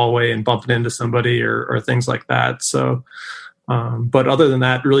down the hallway and bumping into somebody or things like that. So, but other than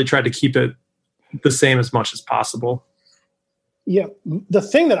that, really tried to keep it the same as much as possible. Yeah. The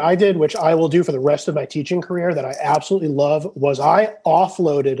thing that I did, which I will do for the rest of my teaching career that I absolutely love, was I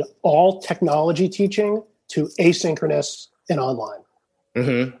offloaded all technology teaching to asynchronous and online.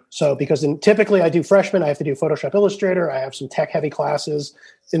 Mm-hmm. So because typically I do freshmen, I have to do Photoshop Illustrator. I have some tech heavy classes.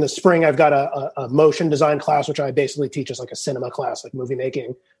 In the spring, I've got a motion design class, which I basically teach as like a cinema class, like movie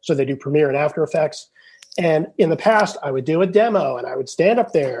making. So they do Premiere and After Effects. And in the past, I would do a demo and I would stand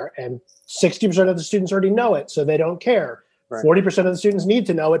up there, and 60% of the students already know it, so they don't care. Right. 40% of the students need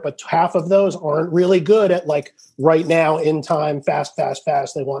to know it, but half of those aren't really good at like right now, in time, fast.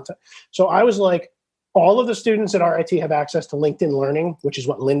 They want to. So I was like, all of the students at RIT have access to LinkedIn Learning, which is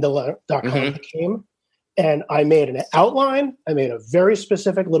what lynda.com became. And I made an outline. I made a very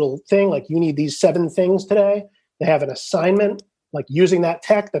specific little thing, like you need these 7 things today. They have an assignment, like using that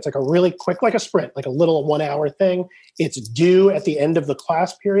tech. That's like a really quick, like a sprint, like a little 1 hour thing. It's due at the end of the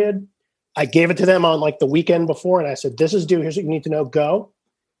class period. I gave it to them on like the weekend before, and I said, this is due. Here's what you need to know. Go.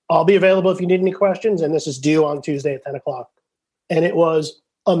 I'll be available if you need any questions. And this is due on Tuesday at 10 o'clock. And it was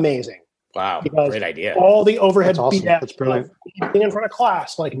amazing. Wow. Because great idea. All the overhead awesome. BS, That's brilliant. Like being in front of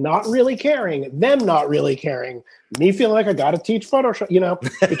class, like not really caring, them not really caring, me feeling like I got to teach Photoshop,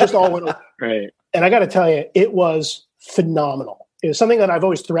 it just all went away. Right. And I got to tell you, it was phenomenal. It was something that I've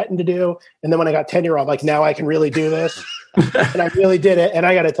always threatened to do. And then when I got tenure, I'm like, now I can really do this. And I really did it. And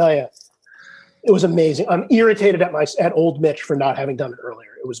I got to tell you, it was amazing. I'm irritated at old Mitch for not having done it earlier.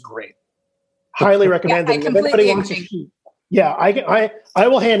 It was great. Highly recommend it. I completely agree. Yeah, I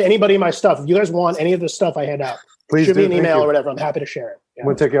will hand anybody my stuff. If you guys want any of the stuff I hand out, please shoot me an Thank email you. or whatever. I'm happy to share it. I'm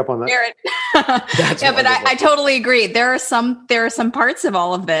going to take you up on that. Share it. Yeah, but I totally agree. There are some parts of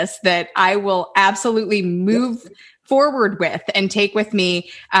all of this that I will absolutely move forward with and take with me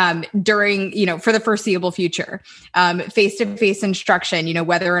during, for the foreseeable future. Face-to-face instruction,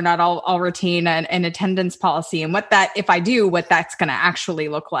 whether or not I'll retain an attendance policy, and what that's going to actually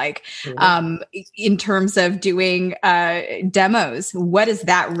look like. In terms of doing demos, what is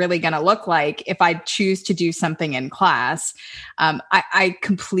that really going to look like if I choose to do something in class? I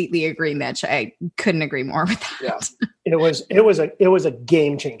completely agree, Mitch. I couldn't agree more with that. Yeah. It was a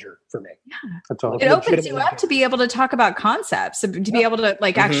game changer for me. Yeah. That's awesome. It opens you up to be able to talk about concepts, to be able to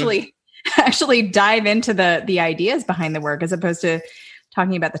actually dive into the ideas behind the work as opposed to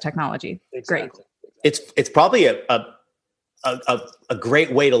talking about the technology. Exactly. Great. It's probably a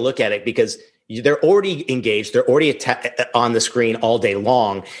great way to look at it, because they're already engaged. They're already on the screen all day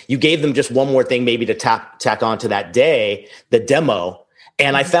long. You gave them just one more thing maybe to tack on to that day, the demo.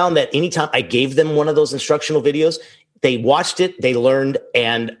 And I found that anytime I gave them one of those instructional videos, they watched it, they learned,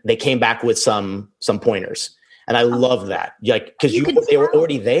 and they came back with some pointers. And I love that. Because they were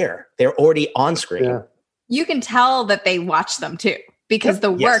already there. They're already on screen. Yeah. You can tell that they watch them too, because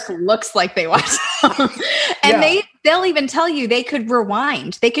the work looks like they watch them. And they'll even tell you they could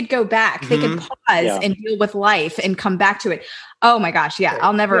rewind. They could go back. They could pause and deal with life and come back to it. Oh my gosh. Yeah.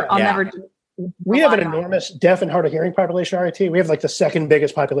 I'll never we have an enormous deaf and hard of hearing population at RIT. We have like the second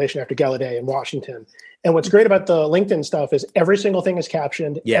biggest population after Gallaudet in Washington. And what's great about the LinkedIn stuff is every single thing is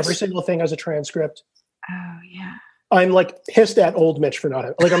captioned. Yes. Every single thing has a transcript. Oh yeah. I'm like pissed at old Mitch for not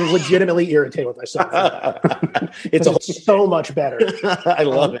having, like, I'm legitimately irritated with myself. It's so much better. I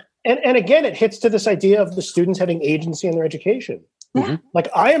love it. And again, it hits to this idea of the students having agency in their education. Yeah. Like,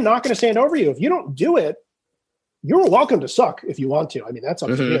 I am not going to stand over you. If you don't do it, you're welcome to suck if you want to. I mean, that's up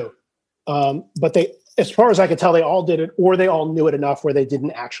to you. But they, as far as I could tell, they all did it, or they all knew it enough where they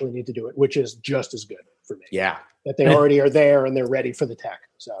didn't actually need to do it, which is just as good for me. Yeah. That they already are there and they're ready for the tech.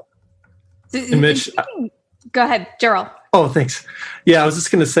 So, And Mitch, Go ahead, Gerald. Oh, thanks. Yeah, I was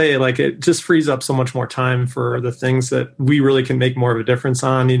just going to say, like, it just frees up so much more time for the things that we really can make more of a difference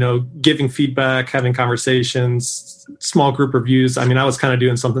on, giving feedback, having conversations, small group reviews. I mean, I was kind of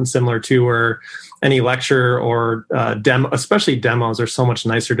doing something similar too, where any lecture or demo, especially demos, are so much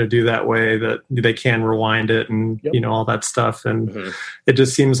nicer to do that way, that they can rewind it and, all that stuff. And it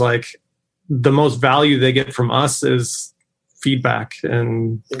just seems like the most value they get from us is feedback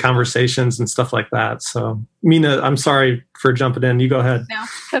and conversations and stuff like that. So, Mina, I'm sorry for jumping in. You go ahead. No,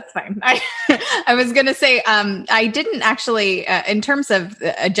 that's fine. I was going to say, I didn't actually, in terms of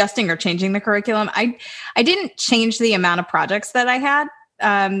adjusting or changing the curriculum, I didn't change the amount of projects that I had.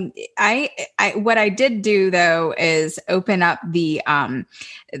 What I did do though is open up the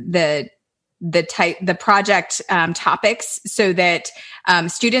project topics so that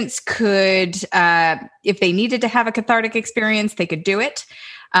students could, if they needed to have a cathartic experience, they could do it.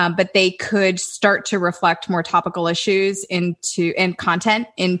 But they could start to reflect more topical issues and content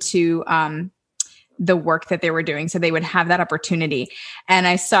into the work that they were doing. So they would have that opportunity. And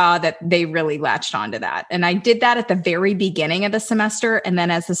I saw that they really latched onto that. And I did that at the very beginning of the semester. And then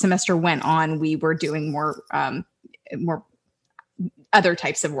as the semester went on, we were doing more other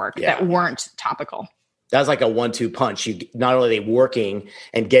types of work that weren't topical. That's like a 1-2 punch. You not only are they working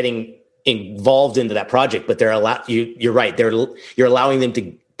and getting involved into that project, but you're right. You're allowing them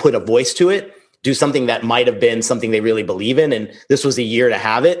to put a voice to it, do something that might have been something they really believe in. And this was a year to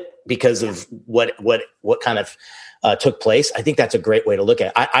have it because of what kind of took place. I think that's a great way to look at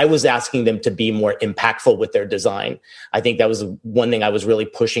it. I was asking them to be more impactful with their design. I think that was one thing I was really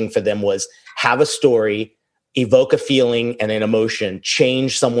pushing for them, was have a story, evoke a feeling and an emotion,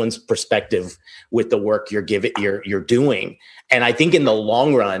 change someone's perspective with the work you're doing. And I think in the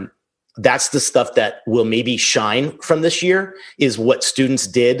long run, that's the stuff that will maybe shine from this year, is what students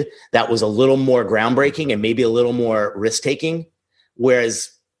did that was a little more groundbreaking and maybe a little more risk-taking.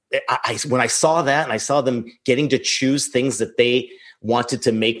 Whereas when I saw that and I saw them getting to choose things that they wanted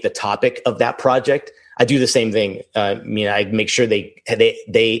to make the topic of that project, I do the same thing. I make sure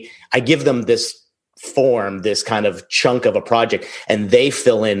I give them this form, this kind of chunk of a project, and they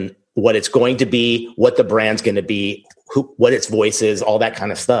fill in what it's going to be, what the brand's going to be, what its voice is, all that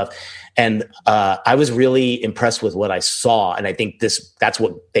kind of stuff. And I was really impressed with what I saw. And I think that's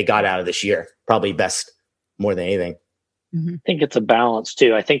what they got out of this year, probably best more than anything. I think it's a balance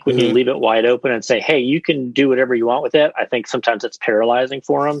too. I think when you leave it wide open and say, hey, you can do whatever you want with it, I think sometimes it's paralyzing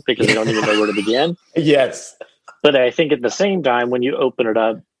for them because they don't even know where to begin. Yes. But I think at the same time, when you open it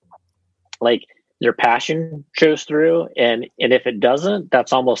up, like, their passion shows through. And if it doesn't,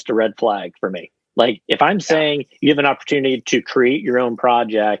 that's almost a red flag for me. Like, if I'm saying you have an opportunity to create your own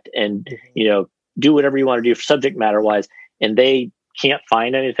project and, do whatever you want to do subject matter wise, and they can't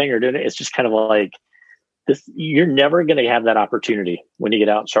find anything or do it, it's just kind of like this. You're never going to have that opportunity when you get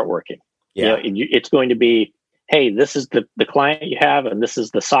out and start working. Yeah. It's going to be, hey, this is the client you have, and this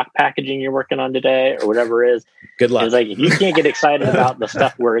is the sock packaging you're working on today, or whatever it is. Good luck. It's like, if you can't get excited about the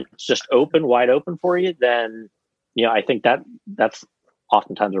stuff where it's just wide open for you, then, I think that's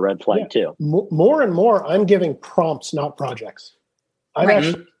oftentimes a red flag too. More and more, I'm giving prompts, not projects. I'm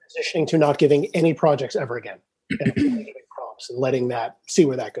actually transitioning to not giving any projects ever again, and giving prompts and letting see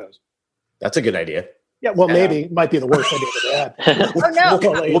where that goes. That's a good idea. Yeah, well, maybe it might be the worst idea that Oh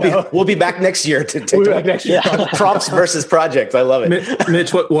no! We'll be back next year to take prompts versus projects. I love it.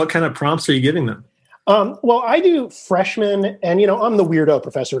 Mitch, what kind of prompts are you giving them? Well, I do freshmen, and I'm the weirdo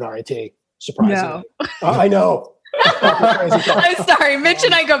professor at RIT. Surprisingly, No. I know. I'm sorry, Mitch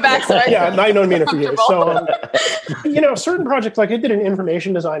and I go back. So I know Mina for years. So, certain projects, like I did an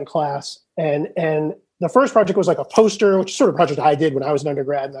information design class, and the first project was like a poster, which is sort of a project I did when I was an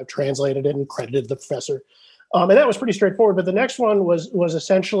undergrad, and I've translated it and credited the professor. And that was pretty straightforward. But the next one was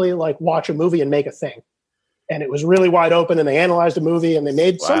essentially like watch a movie and make a thing. And it was really wide open, and they analyzed a movie and they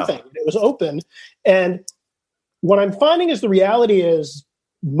made something. It was open. And what I'm finding is the reality is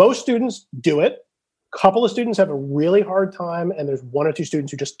most students do it. A couple of students have a really hard time, and there's 1 or 2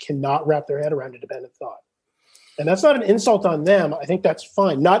 students who just cannot wrap their head around independent thought. And that's not an insult on them. I think that's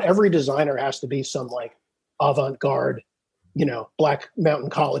fine. Not every designer has to be some like avant-garde, Black Mountain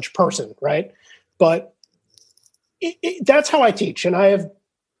College person, right? But that's how I teach. And I have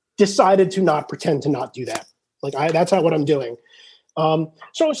decided to not pretend to not do that. That's what I'm doing.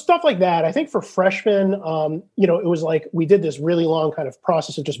 So stuff like that. I think for freshmen, it was like we did this really long kind of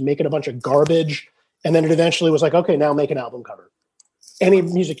process of just making a bunch of garbage. And then it eventually was like, okay, now make an album cover. Any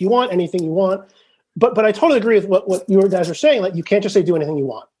music you want, anything you want. But I totally agree with what you guys are saying. Like, you can't just say do anything you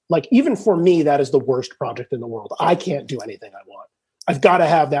want. Like, even for me, that is the worst project in the world. I can't do anything I want. I've got to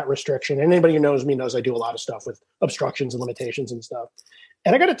have that restriction. And anybody who knows me knows I do a lot of stuff with obstructions and limitations and stuff.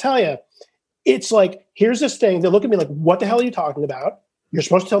 And I got to tell you, it's like, here's this thing. They look at me like, what the hell are you talking about? You're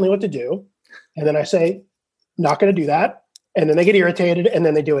supposed to tell me what to do. And then I say, not going to do that. And then they get irritated and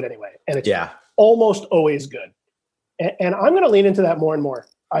then they do it anyway. And it's almost always good. And I'm going to lean into that more and more.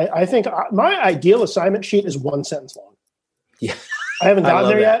 I think my ideal assignment sheet is 1 sentence long. Yeah. I haven't gotten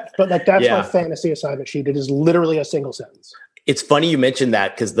there yet, but like that's my fantasy assignment sheet. It is literally a single sentence. It's funny you mentioned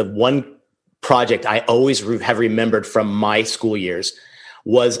that, because the one project I always have remembered from my school years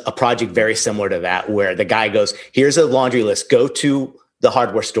was a project very similar to that, where the guy goes, here's a laundry list, go to the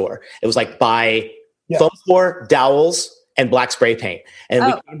hardware store. It was like buy foam floor, dowels, and black spray paint. And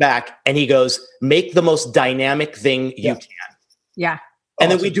we came back and he goes, make the most dynamic thing you can. Yeah.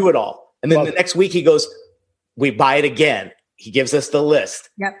 And then we do it all. And then the next week he goes, we buy it again. He gives us the list.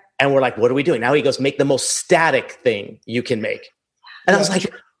 Yep. And we're like, what are we doing? Now he goes, make the most static thing you can make. And I was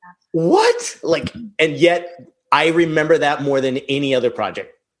like, what? Like, and yet I remember that more than any other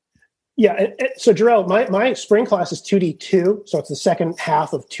project. Yeah. So Jarrell, my spring class is 2D2. So it's the second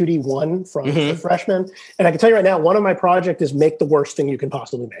half of 2D1 from the freshmen. And I can tell you right now, one of my projects is make the worst thing you can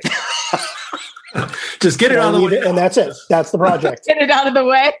possibly make. Just get it out of the way. And that's it. That's the project. Get it out of the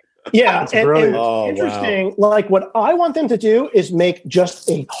way. Yeah. And interesting. Wow. Like what I want them to do is make just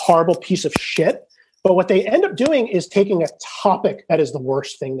a horrible piece of shit. But what they end up doing is taking a topic that is the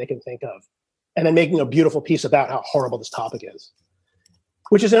worst thing they can think of and then making a beautiful piece about how horrible this topic is.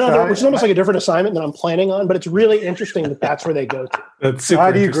 Which is almost like a different assignment than I'm planning on, but it's really interesting that that's where they go to. That's super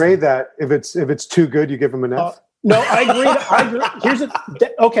How do you grade that? If it's too good, you give them an F? No, I agree.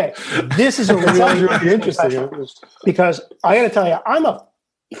 Okay. This is a really interesting because I got to tell you, I'm a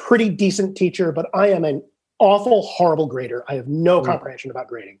pretty decent teacher, but I am an awful, horrible grader. I have no comprehension about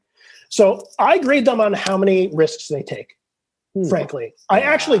grading. So I grade them on how many risks they take, frankly. I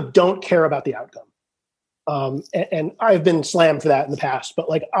actually don't care about the outcome. And I've been slammed for that in the past, but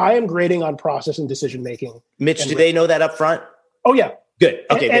like I am grading on process and decision making. Mitch, do they know that up front? Oh yeah. Good.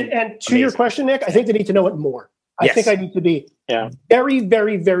 Okay. And to your question, Nick, I think they need to know it more. I think I need to be very,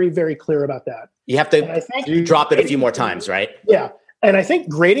 very, very, very clear about that. You have to drop it a few more times, right? Yeah. And I think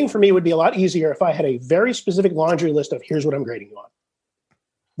grading for me would be a lot easier if I had a very specific laundry list of here's what I'm grading you on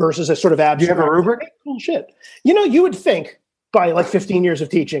versus a sort of abstract. Do you have a rubric? Cool shit. You know, you would think by like 15 years of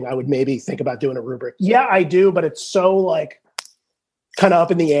teaching, I would maybe think about doing a rubric. Yeah, I do, but it's so like kind of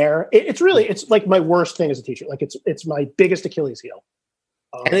up in the air. It's like my worst thing as a teacher. Like it's my biggest Achilles heel.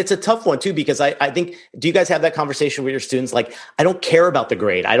 And it's a tough one too, because I think, do you guys have that conversation with your students? Like, I don't care about the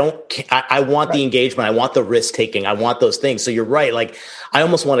grade. I want the engagement. I want the risk taking. I want those things. So you're right. Like, I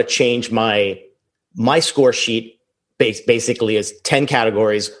almost want to change my score sheet basically is 10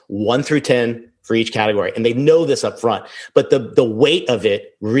 categories, 1 through 10 for each category. And they know this up front, but the weight of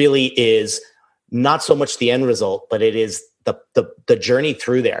it really is not so much the end result, but it is the journey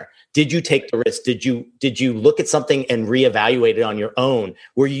through there. Did you take the risk? Did you look at something and reevaluate it on your own?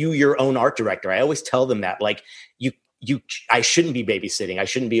 Were you your own art director? I always tell them that, like, I shouldn't be babysitting. I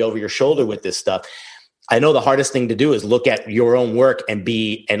shouldn't be over your shoulder with this stuff. I know the hardest thing to do is look at your own work and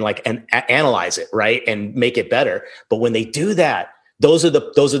analyze it, right? And make it better. But when they do that, those are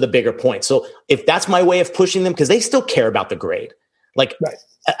the bigger points. So if that's my way of pushing them, because they still care about the grade. Like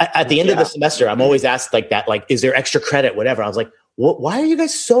at the end of the semester, I'm always asked like that, like, is there extra credit, whatever. I was like, why are you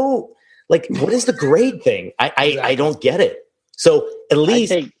guys so like, what is the grade thing? I don't get it. So at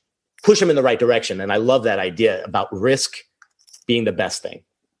least push them in the right direction. And I love that idea about risk being the best thing.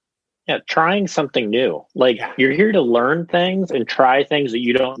 Yeah, trying something new. Like you're here to learn things and try things that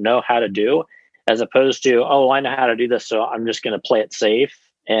you don't know how to do, as opposed to, I know how to do this, so I'm just going to play it safe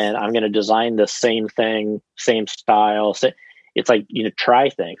and I'm going to design the same thing, same style. So it's like, try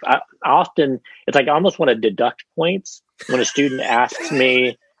things. It's like I almost want to deduct points when a student asks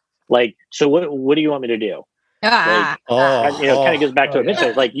me, like, so what do you want me to do? Kind of goes back to what Mitch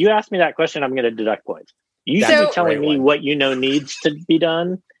said. Like, you asked me that question, I'm going to deduct points. You should be telling me what needs to be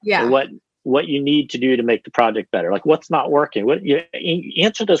done. Yeah. Or what you need to do to make the project better. Like, what's not working? What you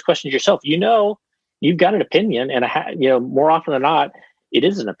answer those questions yourself. You've got an opinion, and more often than not, it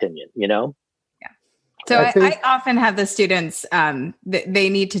is an opinion. Yeah. So I often have the students. They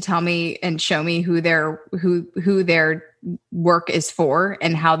need to tell me and show me who their work is for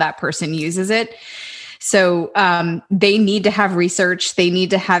and how that person uses it. So they need to have research, they need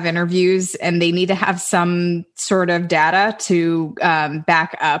to have interviews, and they need to have some sort of data to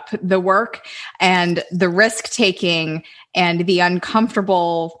back up the work. And the risk taking And the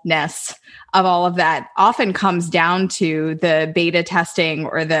uncomfortableness of all of that often comes down to the beta testing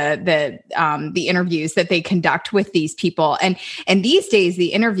or the interviews that they conduct with these people. And these days,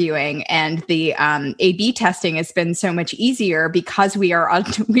 the interviewing and the A/B testing has been so much easier because we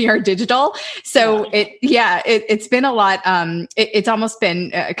are digital. So it's been a lot. It's almost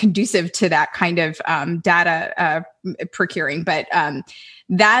been conducive to that kind of data procuring, but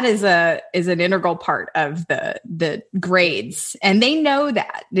that is an integral part of the grades, and they know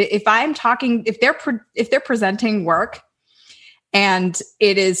that. If they're presenting work and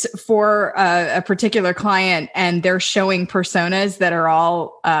it is for a particular client and they're showing personas that are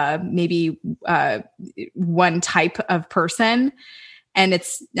all maybe one type of person, and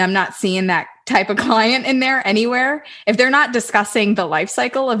I'm not seeing that type of client in there anywhere. If they're not discussing the life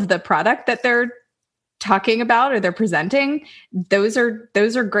cycle of the product that they're talking about or they're presenting, those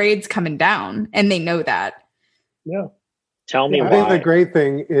are grades coming down, and they know that. Yeah. Tell me why. I think the great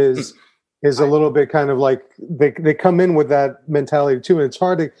thing is a little bit kind of like they come in with that mentality too, and it's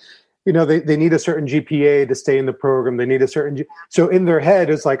hard to, they need a certain GPA to stay in the program. They need a certain so in their head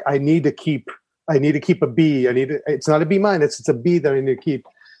it's like I need to keep a B. It's not a B minus, it's a B that I need to keep.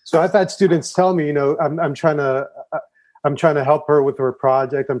 So I've had students tell me, I'm trying to help her with her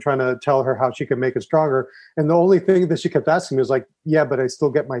project. I'm trying to tell her how she can make it stronger. And the only thing that she kept asking me was like, yeah, but I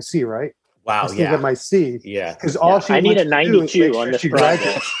still get my C, right? Wow. I still get my C. Yeah. Because all she I need wants a 92 on this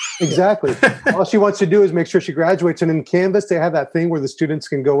project. Exactly. All she wants to do is make sure she graduates. And in Canvas, they have that thing where the students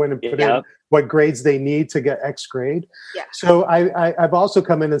can go in and put in what grades they need to get X grade. Yeah. So I've also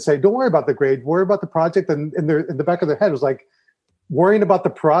come in and say, don't worry about the grade, worry about the project. And in the back of their head was like, worrying about the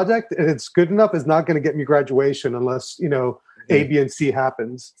project and it's good enough is not going to get me graduation unless, A, B, and C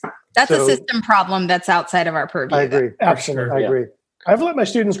happens. That's a system problem that's outside of our purview. I agree. Absolutely. I agree. I've let my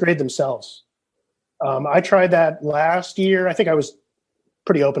students grade themselves. I tried that last year. I think I was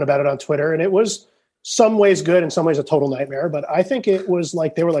pretty open about it on Twitter, and it was some ways good and some ways a total nightmare. But I think it was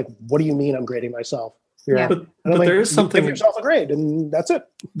like, they were like, what do you mean I'm grading myself? Yeah. But there is something. Give yourself a grade, and that's it.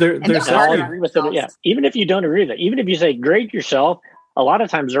 I'll agree with it. Yeah. Even if you don't agree with it, even if you say grade yourself, a lot of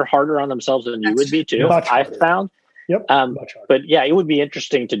times they're harder on themselves than you would be too. I've found. Yep. But yeah, it would be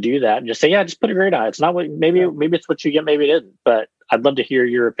interesting to do that and just say, yeah, just put a grade on it. It's not what maybe it's what you get, maybe it isn't. But I'd love to hear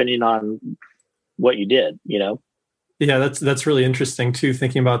your opinion on what you did. Yeah, that's really interesting too.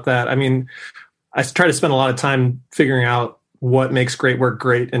 Thinking about that, I mean, I try to spend a lot of time figuring out what makes great work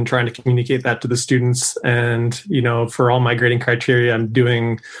great and trying to communicate that to the students. And for all my grading criteria, I'm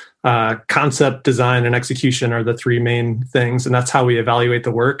doing concept, design, and execution are the three main things, and that's how we evaluate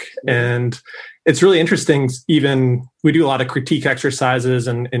the work. And it's really interesting. Even we do a lot of critique exercises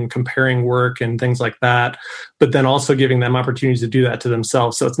and comparing work and things like that, but then also giving them opportunities to do that to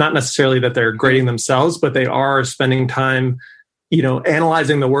themselves. So it's not necessarily that they're grading themselves, but they are spending time,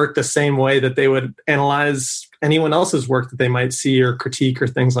 analyzing the work the same way that they would analyze anyone else's work that they might see or critique or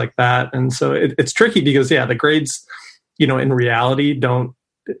things like that. And so it's tricky because the grades, in reality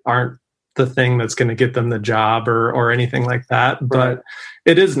aren't the thing that's going to get them the job or anything like that. But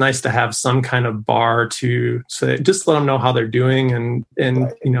it is nice to have some kind of bar to say, just let them know how they're doing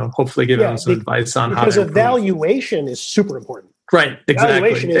and hopefully give them some advice on how to improve. Because evaluation is super important. Right. Exactly.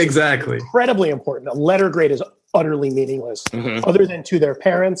 Evaluation is exactly. incredibly important. A letter grade is utterly meaningless other than to their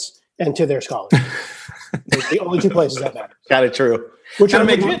parents and to their scholars. Those are the only two places that matter. Got it. True. Which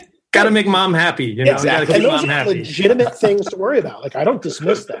Got to make mom happy. Exactly. And those are legitimate things to worry about. Like, I don't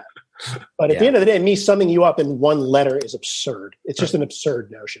dismiss that. But at the end of the day, me summing you up in one letter is absurd. It's just an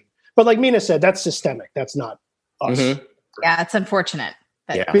absurd notion. But like Mina said, that's systemic. That's not us. Yeah, it's unfortunate.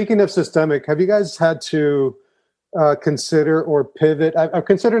 Speaking of systemic, have you guys had to consider or pivot? I've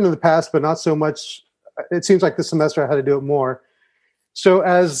considered in the past, but not so much. It seems like this semester I had to do it more. So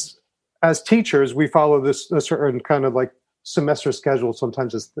as teachers, we follow this a certain kind of like semester schedule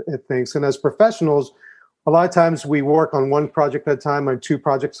sometimes it thinks. And as professionals, a lot of times we work on one project at a time, on two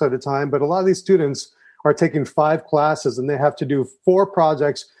projects at a time. But a lot of these students are taking 5 classes and they have to do 4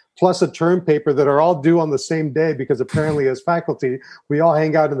 projects plus a term paper that are all due on the same day, because apparently as faculty, we all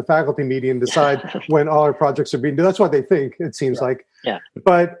hang out in the faculty meeting and decide when all our projects are being due. That's what they think, it seems like. Yeah.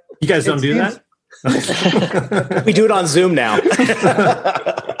 But you guys don't do that? We do it on Zoom now.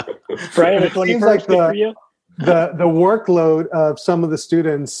 Friday the 21st, like for you? The workload of some of the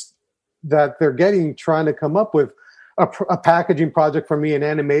students that they're getting, trying to come up with a packaging project for me, an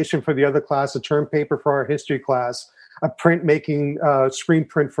animation for the other class, a term paper for our history class, a printmaking screen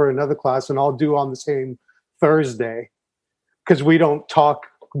print for another class, and all due on the same Thursday, because we don't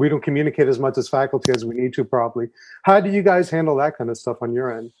communicate as much as faculty as we need to probably. How do you guys handle that kind of stuff on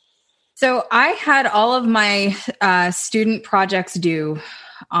your end? So I had all of my student projects due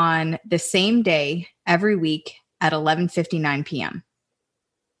on the same day every week at 11:59 p.m.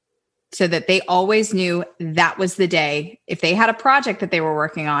 so that they always knew that was the day. If they had a project that they were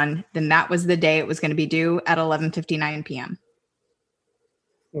working on, then that was the day it was going to be due at 11:59 p.m.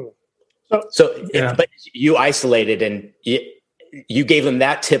 But you isolated and you gave them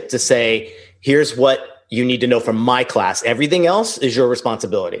that tip to say, here's what you need to know from my class. Everything else is your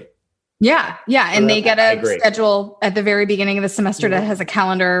responsibility. Yeah. And they get a schedule at the very beginning of the semester that has a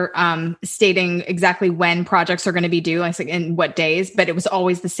calendar stating exactly when projects are going to be due, like in what days, but it was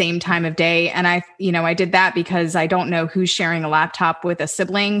always the same time of day. And I did that because I don't know who's sharing a laptop with a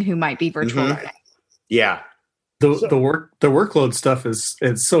sibling who might be virtual learning. Yeah. The workload stuff is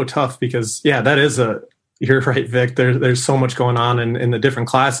so tough because that is you're right, Vic. There's so much going on in the different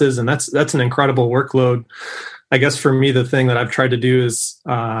classes, and that's an incredible workload. I guess for me, the thing that I've tried to do is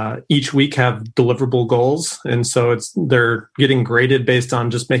each week have deliverable goals. And so they're getting graded based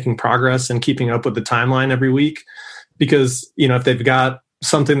on just making progress and keeping up with the timeline every week. Because, if they've got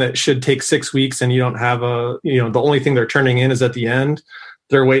something that should take 6 weeks and you don't have the only thing they're turning in is at the end,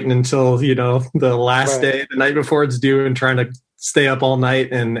 they're waiting until, the last day, the night before it's due and trying to stay up all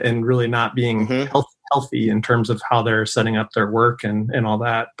night and really not being healthy in terms of how they're setting up their work and all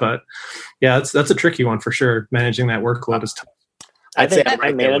that. But that's a tricky one for sure. Managing that workload is tough. I think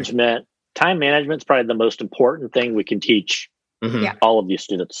time management is probably the most important thing we can teach all of these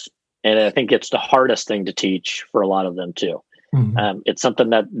students. And I think it's the hardest thing to teach for a lot of them too. It's something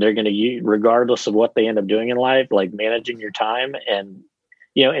that they're going to use regardless of what they end up doing in life, like managing your time and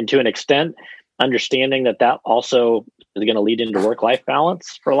to an extent, understanding that also is going to lead into work-life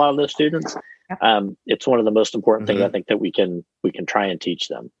balance for a lot of those students. It's one of the most important things I think that we can try and teach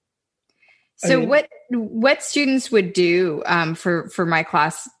them. So what students would do for my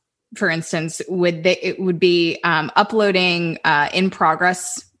class, for instance, it would be uploading in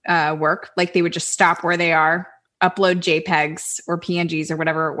progress work. Like they would just stop where they are, upload JPEGs or PNGs or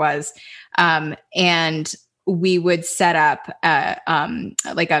whatever it was, and we would set up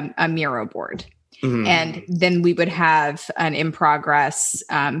like a Miro board. And then we would have an in progress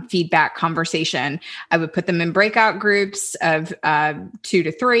feedback conversation. I would put them in breakout groups of 2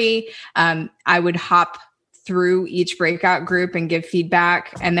 to 3. I would hop through each breakout group and give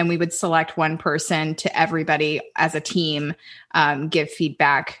feedback. And then we would select one person to everybody as a team, give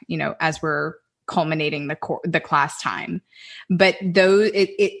feedback, as we're culminating the class time. But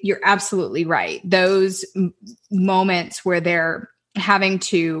you're absolutely right. Those moments where they're having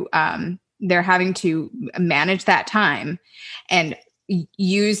to manage that time and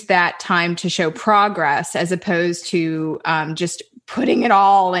use that time to show progress as opposed to just putting it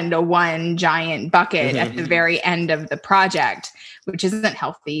all into one giant bucket at the very end of the project, which isn't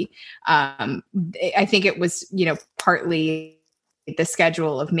healthy. I think it was, partly the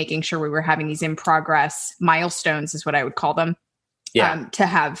schedule of making sure we were having these in progress milestones is what I would call them, to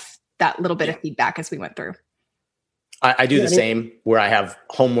have that little bit of feedback as we went through. I do the same where I have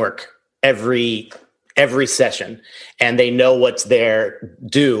homework every session and they know what's their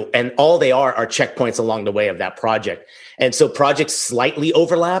due and all they are checkpoints along the way of that project. And so projects slightly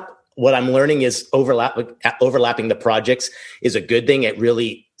overlap. What I'm learning is overlapping the projects is a good thing. It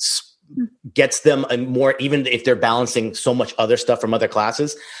really gets them a more, even if they're balancing so much other stuff from other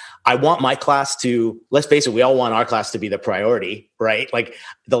classes. I want my class to, let's face it, we all want our class to be the priority, right? Like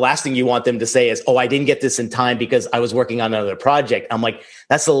the last thing you want them to say is, I didn't get this in time because I was working on another project. I'm like,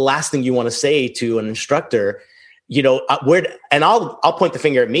 that's the last thing you want to say to an instructor, and I'll point the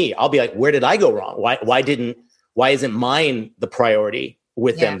finger at me. I'll be like, where did I go wrong? Why isn't mine the priority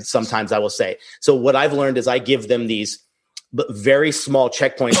with them? Sometimes I will say. So what I've learned is I give them these very small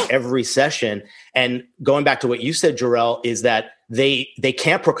checkpoints every session. And going back to what you said, Jarrell, is that they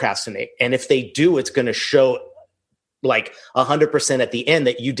can't procrastinate. And if they do, it's going to show like 100% at the end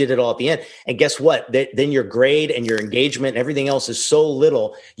that you did it all at the end. And guess what? Then your grade and your engagement and everything else is so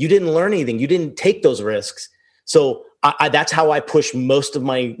little. You didn't learn anything. You didn't take those risks. So that's how I push most of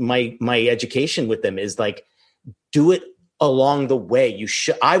my education with them is like, do it along the way.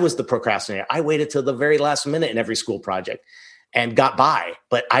 I was the procrastinator. I waited till the very last minute in every school project and got by,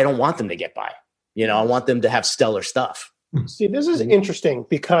 but I don't want them to get by. I want them to have stellar stuff. See, this is interesting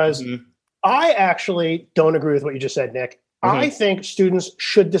because I actually don't agree with what you just said, Nick. I think students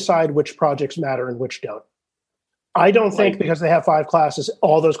should decide which projects matter and which don't. I don't think because they have 5 classes,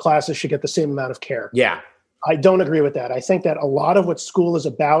 all those classes should get the same amount of care. Yeah. I don't agree with that. I think that a lot of what school is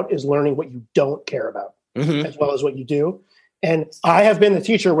about is learning what you don't care about as well as what you do. And I have been the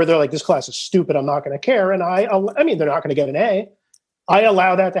teacher where they're like, this class is stupid. I'm not going to care. And I mean, they're not going to get an A. I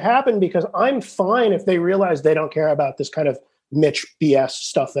allow that to happen because I'm fine if they realize they don't care about this kind of Mitch BS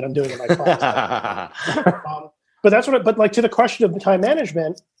stuff that I'm doing in my class. But that's but like to the question of the time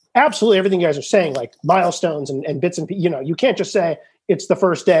management, absolutely everything you guys are saying, like milestones and bits and, you can't just say it's the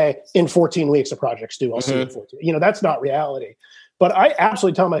first day in 14 weeks, a project's due. I'll see you in 14. That's not reality. But I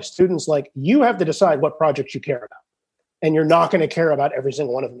absolutely tell my students, like, you have to decide what projects you care about. And you're not going to care about every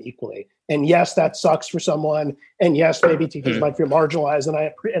single one of them equally. And yes, that sucks for someone. And yes, maybe teachers might feel marginalized.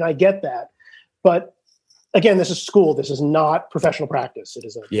 And I get that. But again, this is school. This is not professional practice. It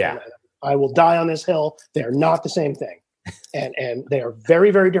is I will die on this hill. They are not the same thing. And they are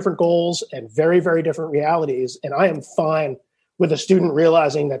very, very different goals and very, very different realities. And I am fine with a student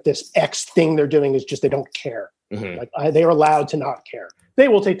realizing that this X thing they're doing is just they don't care. Like they are allowed to not care. They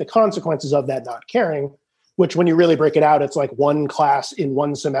will take the consequences of that not caring, which when you really break it out, it's like one class in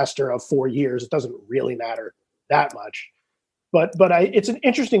one semester of 4 years. It doesn't really matter that much. But it's an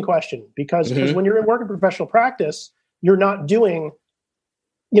interesting question because when you're in work in professional practice, you're not doing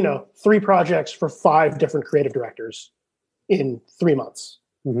 3 projects for 5 different creative directors in 3 months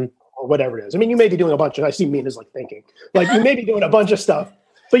or whatever it is. I mean, you may be doing a bunch of, I see Mina's like thinking, like you may be doing a bunch of stuff,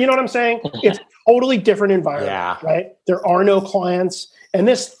 but you know what I'm saying? It's a totally different environment, right? There are no clients. And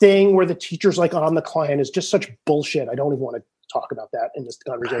this thing where the teacher's like on the client is just such bullshit. I don't even want to talk about that in this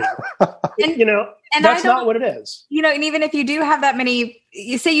conversation. And that's not what it is. And even if you do have that many,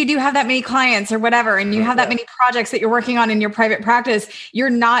 you say you do have that many clients or whatever, and you have that many projects that you're working on in your private practice, you're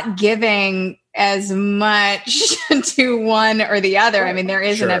not giving as much to one or the other. I mean, there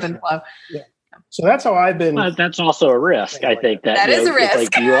is an ebb and flow. Yeah. So that's how I've been. That's also a risk. I think that is a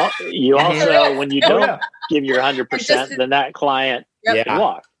risk. Like you also, when you don't give your 100%, then that client can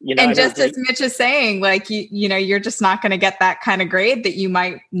walk. And just as Mitch is saying, like you're just not going to get that kind of grade that you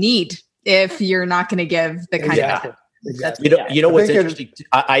might need if you're not going to give the kind of. Exactly. You know what's interesting?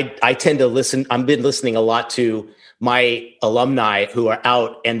 I tend to listen. I've been listening a lot to my alumni who are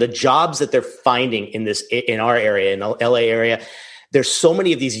out and the jobs that they're finding in our area, in the LA area. There's so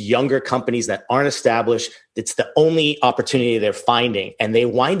many of these younger companies that aren't established. It's the only opportunity they're finding. And they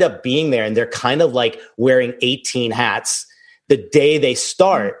wind up being there and they're kind of like wearing 18 hats the day they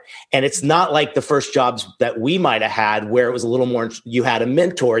start. And it's not like the first jobs that we might have had where it was a little more, you had a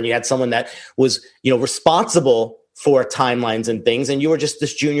mentor and you had someone that was, responsible for timelines and things. And you were just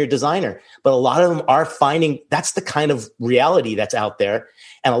this junior designer. But a lot of them are finding that's the kind of reality that's out there.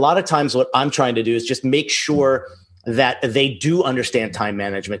 And a lot of times what I'm trying to do is just make sure that they do understand time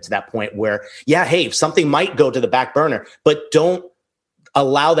management to that point where, hey, something might go to the back burner, but don't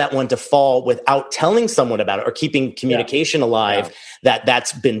allow that one to fall without telling someone about it or keeping communication alive.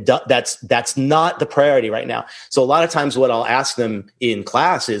 That's been done. That's not the priority right now. So a lot of times what I'll ask them in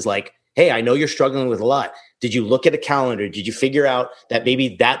class is like, hey, I know you're struggling with a lot. Did you look at a calendar? Did you figure out that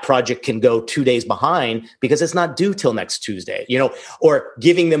maybe that project can go 2 days behind because it's not due till next Tuesday, or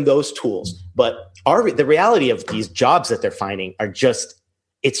giving them those tools. But the reality of these jobs that they're finding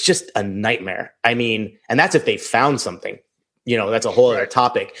it's just a nightmare. I mean, and that's if they found something, that's a whole other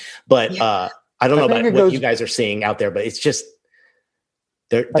topic. But I don't know about what you guys are seeing out there, but it's just,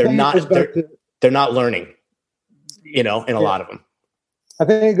 they're not learning, in a lot of them. I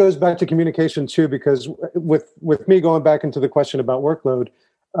think it goes back to communication too, because with me going back into the question about workload,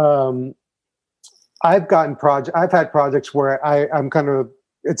 I've had projects where I'm kind of,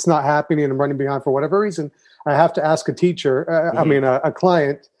 it's not happening and I'm running behind for whatever reason. I have to ask a teacher, a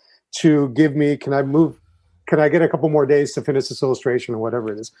client to give me, can I get a couple more days to finish this illustration or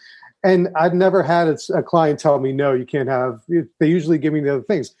whatever it is? And I've never had a client tell me, no, you can't have, they usually give me the other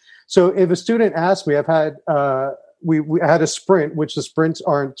things. So if a student asks me, I've had, we had a sprint, which the sprints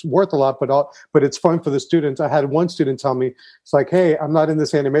aren't worth a lot, but it's fun for the students. I had one student tell me, it's like, hey, I'm not in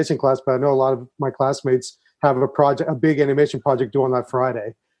this animation class, but I know a lot of my classmates have a big animation project due on that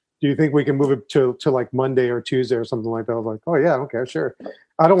Friday. Do you think we can move it to like Monday or Tuesday or something like that? I was like, oh yeah, okay, sure.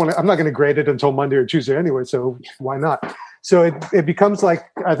 I'm not going to grade it until Monday or Tuesday anyway, so why not? So it becomes like,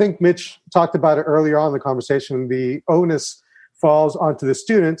 I think Mitch talked about it earlier on in the conversation, the onus falls onto the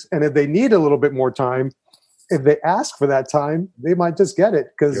students, and if they need a little bit more time, if they ask for that time, they might just get it,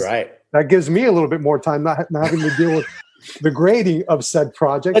 because that gives me a little bit more time, not having to deal with the grading of said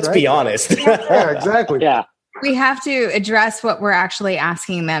project. Let's be honest. Yeah, exactly. Yeah. We have to address what we're actually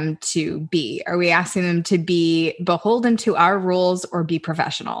asking them to be. Are we asking them to be beholden to our rules or be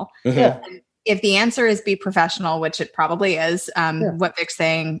professional? Mm-hmm. If the answer is be professional, which it probably is, what Vic's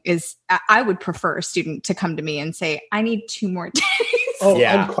saying is I would prefer a student to come to me and say, I need 2 more days. Oh,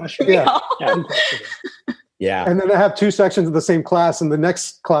 yeah. Unquestionably. Yeah. And then I have 2 sections of the same class, and the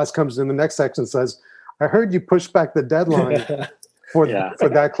next class comes in, the next section says, I heard you pushed back the deadline. for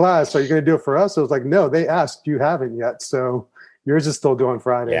that class. Are you going to do it for us? I was like, no, they asked, you haven't yet. So yours is still due on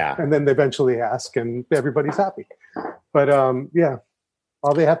Friday. Yeah. And then they eventually ask and everybody's happy. But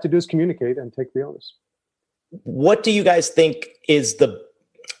all they have to do is communicate and take the onus. What do you guys think is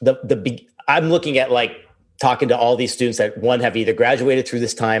I'm looking at like talking to all these students that have either graduated through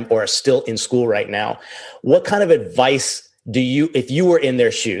this time or are still in school right now. What kind of advice if you were in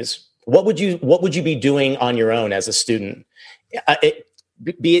their shoes, what would you be doing on your own as a student?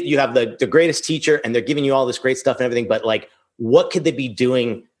 Be it you have the greatest teacher and they're giving you all this great stuff and everything, but like, what could they be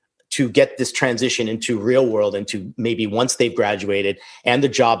doing to get this transition into real world, into maybe once they've graduated and the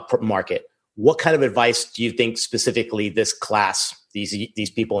job market? What kind of advice do you think specifically this class,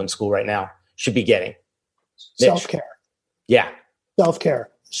 these people in school right now should be getting? Self-care. Yeah. Self-care.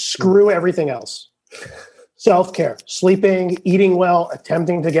 Screw everything else. Self-care. Sleeping, eating well,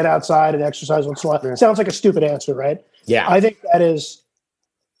 attempting to get outside and exercise once in a while. Sounds like a stupid answer, right? Yeah. I think that is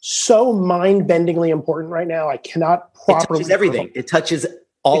so mind-bendingly important right now. I cannot properly... It touches everything. It touches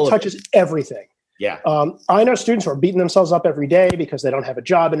all of it. It touches everything. Yeah. I know students who are beating themselves up every day because they don't have a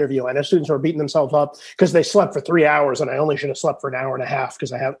job interview. I know students who are beating themselves up because they slept for 3 hours and I only should have slept for an hour and a half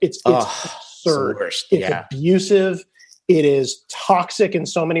because it's absurd. It's abusive. It is toxic in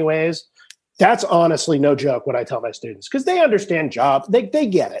so many ways. That's honestly no joke what I tell my students because they understand job. They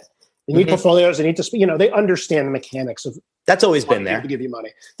get it. They need portfolios. They need to, they understand the mechanics of. That's always been there. To give you money.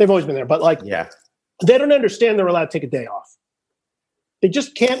 They've always been there. But they don't understand they're allowed to take a day off. They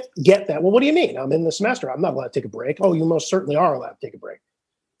just can't get that. Well, what do you mean? I'm in the semester. I'm not allowed to take a break. Oh, you most certainly are allowed to take a break.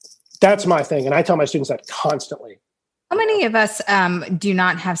 That's my thing. And I tell my students that constantly. How many of us do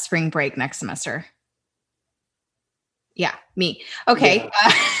not have spring break next semester? Yeah, me. Okay.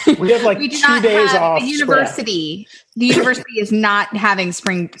 Yeah. We have like we 2 days off. The university is not having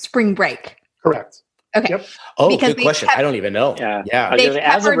spring break. Correct. Okay. Yep. Oh, because good question. I don't even know. Yeah.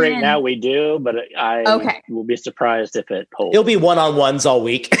 As of right now, we do, but I will be surprised if it holds. It'll be one-on-ones all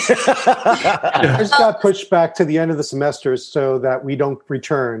week. It's got pushed back to the end of the semester so that we don't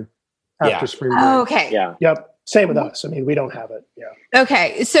return after spring break. Okay. Yeah. Yep. Same with us. I mean, we don't have it. Yeah.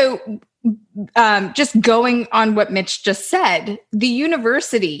 Okay. So just going on what Mitch just said, the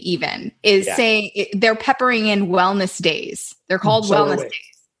university even is saying they're peppering in wellness days. They're called wellness days.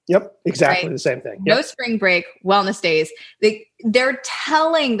 Yep, exactly the same thing. Yep. No spring break, wellness days. They're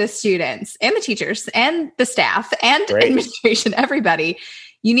telling the students and the teachers and the staff and administration, everybody,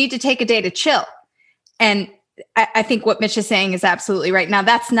 you need to take a day to chill. And I think what Mitch is saying is absolutely right. Now,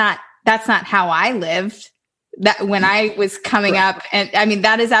 that's not how I lived that when I was coming up. And I mean,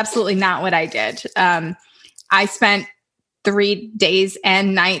 that is absolutely not what I did. I spent 3 days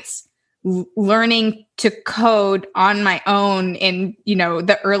and nights learning to code on my own in,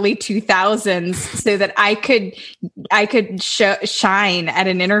 the early 2000s so that I could shine at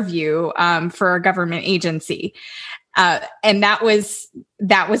an interview for a government agency. And that was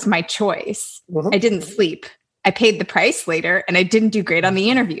my choice. Mm-hmm. I didn't sleep. I paid the price later and I didn't do great on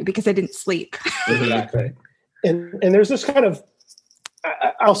the interview because I didn't sleep. Exactly. And there's this kind of,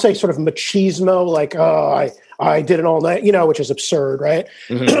 I'll say sort of machismo, like, I did it all night, which is absurd, right?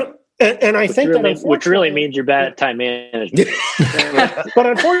 Mm-hmm. And I think which really means you're bad at time management. But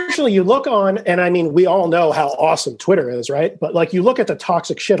unfortunately, you look on, and I mean, we all know how awesome Twitter is, right? But like, you look at the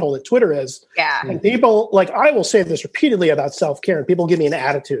toxic shithole that Twitter is, and people, like, I will say this repeatedly about self-care, and people give me an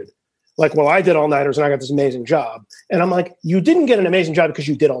attitude, like, well, I did all-nighters and I got this amazing job, and I'm like, you didn't get an amazing job because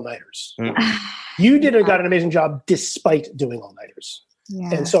you did all-nighters. You got an amazing job despite doing all-nighters,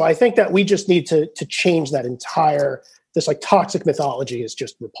 and so I think that we just need to change that entire. This like toxic mythology is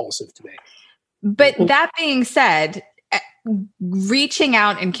just repulsive to me. But that being said, reaching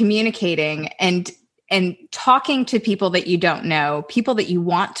out and communicating and talking to people that you don't know, people that you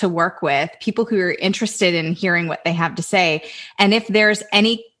want to work with, people who are interested in hearing what they have to say. And if there's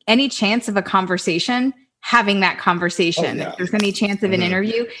any chance of a conversation, having that conversation. If there's any chance of an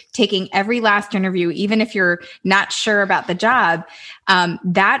interview, taking every last interview, even if you're not sure about the job,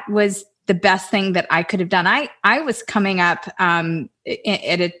 that was the best thing that I could have done. I was coming up at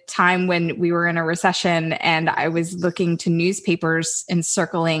a time when we were in a recession and I was looking to newspapers and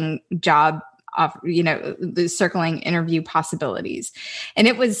circling circling interview possibilities. And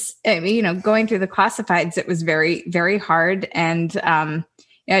it was, going through the classifieds, it was very, very hard. And I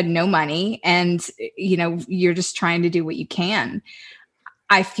had no money and, you're just trying to do what you can.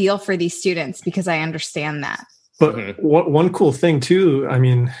 I feel for these students because I understand that. But one cool thing too, I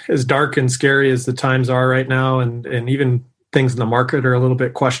mean, as dark and scary as the times are right now, and even things in the market are a little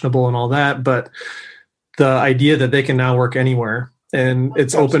bit questionable and all that, but the idea that they can now work anywhere And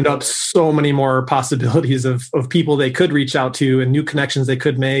it's opened up so many more possibilities of people they could reach out to and new connections they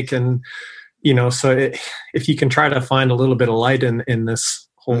could make. And, so if you can try to find a little bit of light in this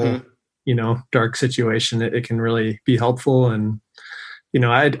whole, dark situation, it can really be helpful. And,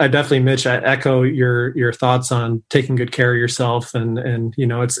 I definitely, Mitch, I echo your thoughts on taking good care of yourself. And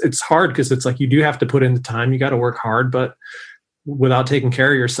it's hard because it's like you do have to put in the time. You got to work hard, but without taking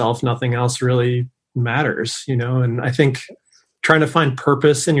care of yourself, nothing else really matters, And I think trying to find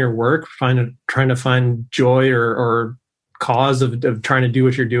purpose in your work, trying to find joy or cause of trying to do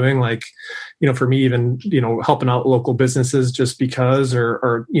what you're doing. Like, for me, even, helping out local businesses just because,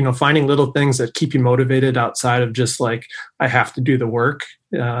 or finding little things that keep you motivated outside of just like, I have to do the work,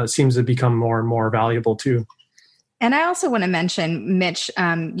 seems to become more and more valuable too. And I also want to mention, Mitch,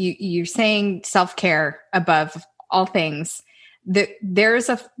 you're saying self-care above all things. There's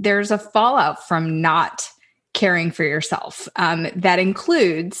a fallout from not caring for yourself. That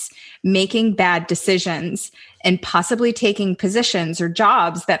includes making bad decisions and possibly taking positions or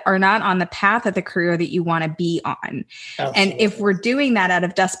jobs that are not on the path of the career that you want to be on. Absolutely. And if we're doing that out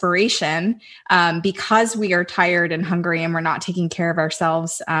of desperation, because we are tired and hungry and we're not taking care of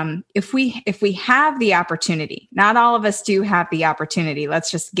ourselves, if we have the opportunity, not all of us do have the opportunity.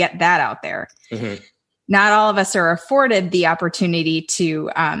 Let's just get that out there. Mm-hmm. Not all of us are afforded the opportunity to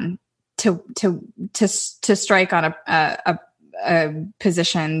strike on a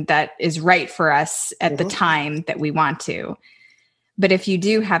position that is right for us at the time that we want to. But if you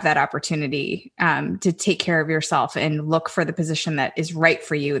do have that opportunity to take care of yourself and look for the position that is right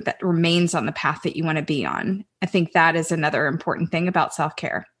for you, that remains on the path that you want to be on, I think that is another important thing about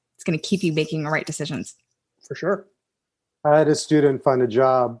self-care. It's going to keep you making the right decisions. For sure. I had a student find a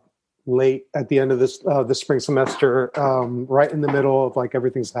job late at the end of this spring semester, right in the middle of like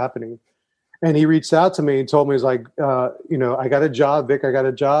everything's happening. And he reached out to me and told me, he's like, I got a job, Vic, I got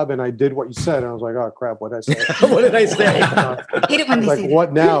a job. And I did what you said. And I was like, oh crap, what did I say? What did I say? I hate it when they say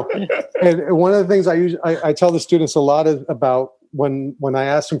what now? And one of the things I tell the students a lot about when I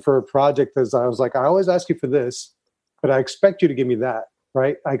ask them for a project is I was like, I always ask you for this, but I expect you to give me that,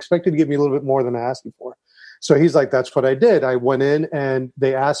 right? I expect you to give me a little bit more than I asked you for. So he's like, that's what I did. I went in and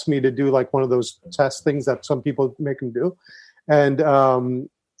they asked me to do like one of those test things that some people make them do. And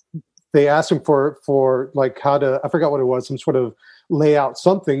they asked him for like how to, I forgot what it was, some sort of layout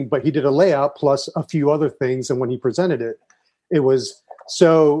something, but he did a layout plus a few other things. And when he presented it, it was,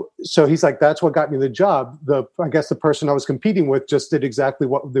 so he's like, that's what got me the job. I guess the person I was competing with just did exactly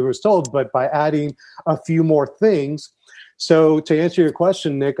what they were told, but by adding a few more things. So to answer your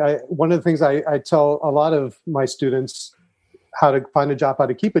question, Nick, one of the things I tell a lot of my students how to find a job, how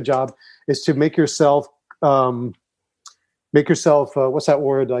to keep a job, is to make yourself what's that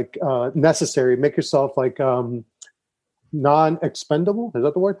word, like necessary, make yourself like non-expendable, is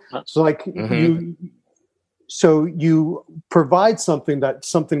that the word? So like you provide something that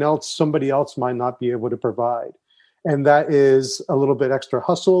somebody else might not be able to provide. And that is a little bit extra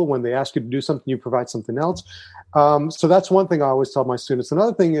hustle. When they ask you to do something, you provide something else. So that's one thing I always tell my students.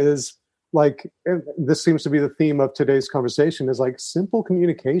 Another thing is, like, this seems to be the theme of today's conversation, is like simple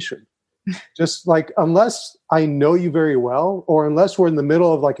communication. Just like, unless I know you very well, or unless we're in the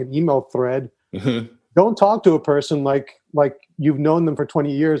middle of like an email thread, don't talk to a person like you've known them for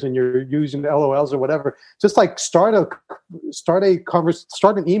 20 years and you're using LOLs or whatever. Just like start an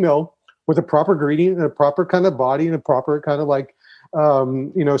email with a proper greeting and a proper kind of body and a proper kind of like,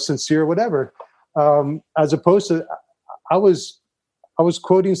 sincere, whatever. As opposed to, I was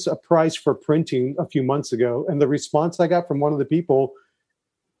quoting a price for printing a few months ago, and the response I got from one of the people,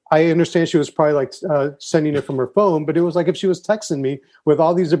 I understand she was probably like sending it from her phone, but it was like if she was texting me with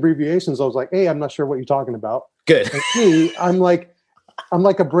all these abbreviations, I was like, hey, I'm not sure what you're talking about. Good. And me, I'm like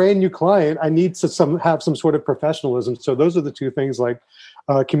a brand new client. I need to have some sort of professionalism. So those are the two things, like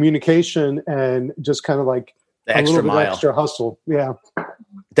communication and just kind of like the extra mile, extra hustle. Yeah.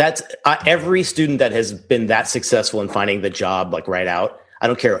 That's every student that has been that successful in finding the job, like right out. I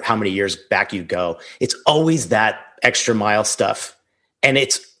don't care how many years back you go. It's always that extra mile stuff. And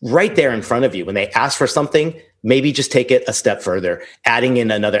it's right there in front of you. When they ask for something, maybe just take it a step further, adding in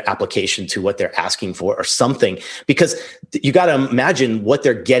another application to what they're asking for or something, because you got to imagine what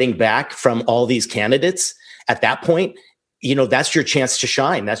they're getting back from all these candidates at that point. That's your chance to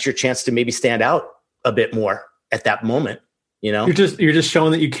shine. That's your chance to maybe stand out a bit more at that moment. You're just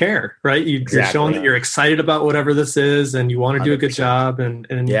showing that you care, right? You're showing that you're excited about whatever this is and you want to do a good job and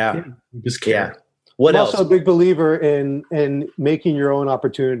you just care. Yeah. I'm also a big believer in making your own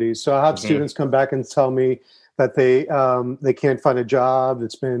opportunities. So I have students come back and tell me that they can't find a job.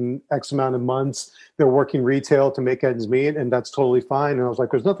 It's been X amount of months. They're working retail to make ends meet, and that's totally fine. And I was like,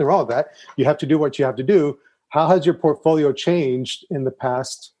 there's nothing wrong with that. You have to do what you have to do. How has your portfolio changed in the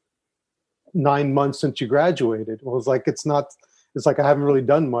past 9 months since you graduated? Well, it was like, it's like, I haven't really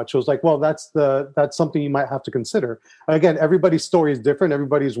done much. It was like, well, that's something you might have to consider. Again, everybody's story is different.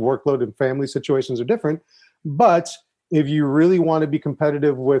 Everybody's workload and family situations are different. But if you really want to be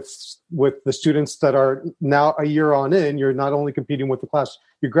competitive with the students that are now a year on in, you're not only competing with the class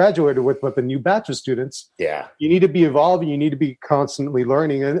you graduated with, but the new batch of students. Yeah. You need to be evolving. You need to be constantly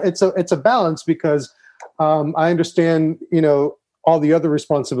learning. And it's a balance, because I understand, all the other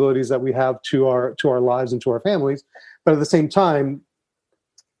responsibilities that we have to our lives and to our families. But at the same time,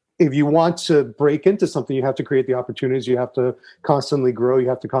 if you want to break into something, you have to create the opportunities. You have to constantly grow. You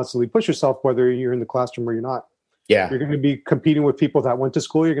have to constantly push yourself, whether you're in the classroom or you're not. Yeah. You're going to be competing with people that went to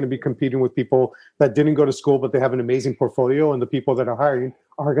school. You're going to be competing with people that didn't go to school, but they have an amazing portfolio. And the people that are hiring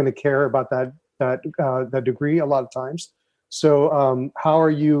are going to care about that degree a lot of times. So how are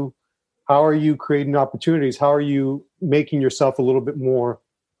you creating opportunities? How are you making yourself a little bit more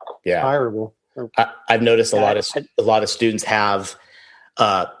hireable? I've noticed a lot of students have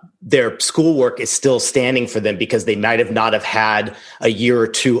their schoolwork is still standing for them because they might have not have had a year or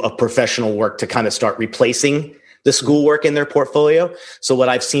two of professional work to kind of start replacing the schoolwork in their portfolio. So what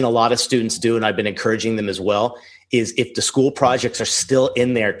I've seen a lot of students do, and I've been encouraging them as well, is if the school projects are still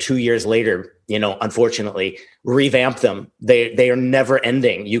in there 2 years later, unfortunately, revamp them. They are never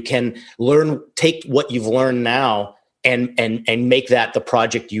ending. You can take what you've learned now and make that the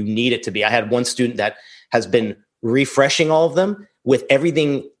project you need it to be. I had one student that has been refreshing all of them with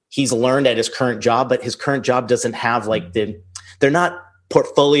everything he's learned at his current job, but his current job doesn't have they're not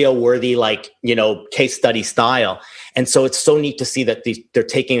portfolio worthy, case study style. And so it's so neat to see that they're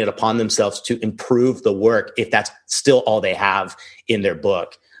taking it upon themselves to improve the work if that's still all they have in their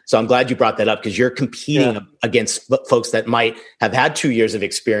book. So I'm glad you brought that up, because you're competing against folks that might have had 2 years of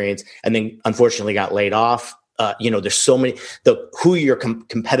experience and then unfortunately got laid off. There's so many, who your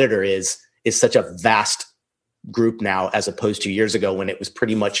competitor is such a vast group now, as opposed to years ago when it was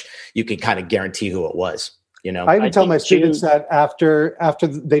pretty much, you could kind of guarantee who it was. I even tell my students that after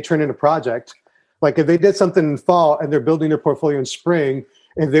they turn in a project, like if they did something in fall and they're building their portfolio in spring,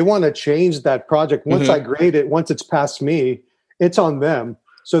 if they want to change that project, once I grade it, once it's past me, it's on them.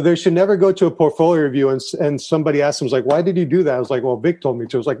 So they should never go to a portfolio review and somebody asks them, like, why did you do that? I was like, well, Vic told me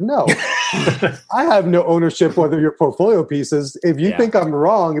to. I was like, no, I have no ownership whether your portfolio piece is. If you think I'm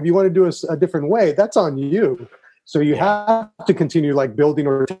wrong, if you want to do a different way, that's on you. So you have to continue building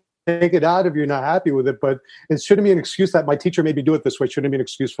or take it out if you're not happy with it. But it shouldn't be an excuse that my teacher made me do it this way. It shouldn't be an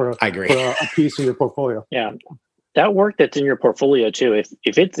excuse for a piece in your portfolio. Yeah. That work that's in your portfolio too,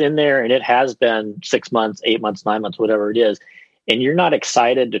 if it's in there and it has been 6 months, 8 months, 9 months, whatever it is, and you're not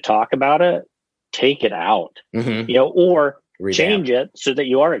excited to talk about it, take it out, or change it so that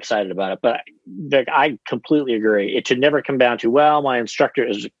you are excited about it. But I completely agree. It should never come down to, well, my instructor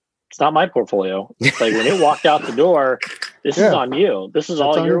it's not my portfolio. It's like when it walked out the door, this is on you. This is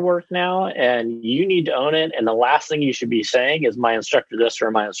all your work now, and you need to own it. And the last thing you should be saying is my instructor this or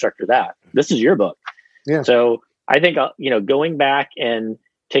my instructor that. This is your book. Yeah. So I think, going back and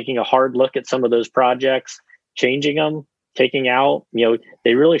taking a hard look at some of those projects, changing them, taking out,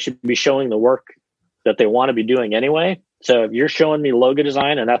 they really should be showing the work that they want to be doing anyway. So if you're showing me logo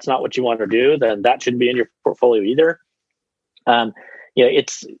design and that's not what you want to do, then that shouldn't be in your portfolio either.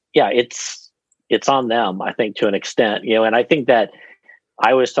 It's on them, I think, to an extent, and I think that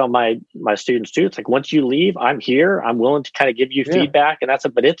I always tell my students too, it's like, once you leave, I'm here, I'm willing to kind of give you feedback, and that's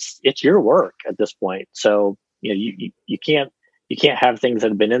it, but it's your work at this point. So, you can't have things that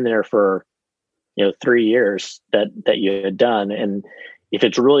have been in there for, 3 years that you had done. And if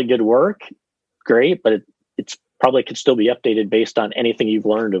it's really good work, great, but it's probably could still be updated based on anything you've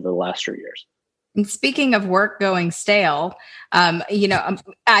learned over the last 3 years. And speaking of work going stale,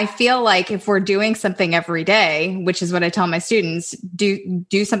 I feel like if we're doing something every day, which is what I tell my students, do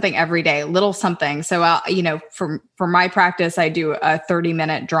something every day, little something. So, for my practice, I do a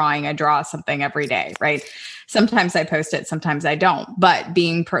 30-minute drawing. I draw something every day, right? Sometimes I post it, sometimes I don't. But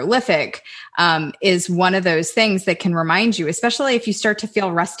being prolific is one of those things that can remind you, especially if you start to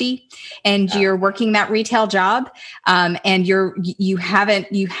feel rusty and you're working that retail job, and you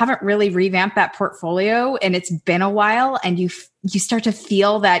haven't really revamped that portfolio, and it's been a while, and you start to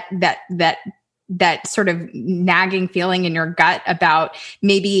feel that sort of nagging feeling in your gut about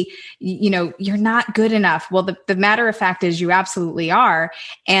maybe, you're not good enough. Well, the matter of fact is you absolutely are.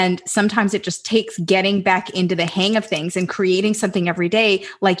 And sometimes it just takes getting back into the hang of things and creating something every day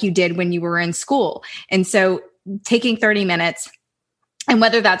like you did when you were in school. And so taking 30 minutes, and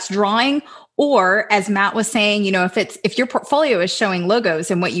whether that's drawing or, as Matt was saying, if your portfolio is showing logos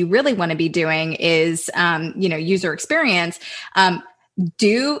and what you really want to be doing is, user experience,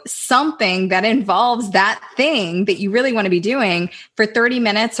 do something that involves that thing that you really want to be doing for 30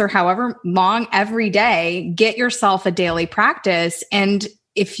 minutes or however long every day. Get yourself a daily practice. And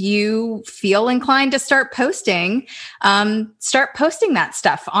if you feel inclined to start posting that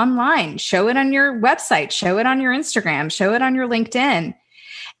stuff online, show it on your website, show it on your Instagram, show it on your LinkedIn.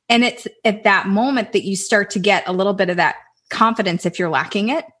 And it's at that moment that you start to get a little bit of that confidence, if you're lacking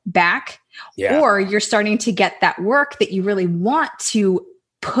it, back. Yeah. Or you're starting to get that work that you really want to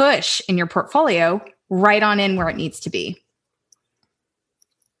push in your portfolio right on in where it needs to be.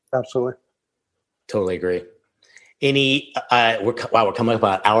 Absolutely. Totally agree. We're coming up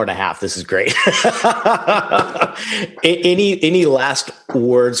about an hour and a half. This is great. Any last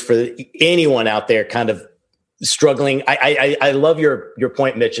words for anyone out there kind of struggling? I love your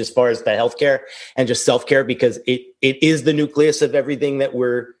point, Mitch, as far as the healthcare and just self-care, because it is the nucleus of everything that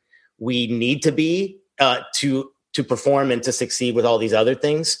we need to be to perform and to succeed with all these other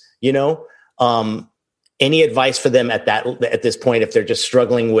things. Any advice for them at this point, if they're just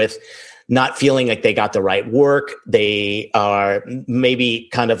struggling with not feeling like they got the right work, they are maybe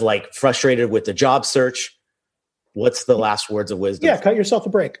kind of like frustrated with the job search? What's the last words of wisdom? Yeah, cut yourself a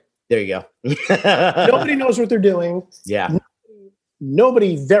break. There you go. Nobody knows what they're doing. Yeah.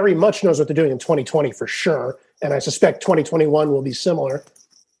 Nobody very much knows what they're doing in 2020 for sure. And I suspect 2021 will be similar.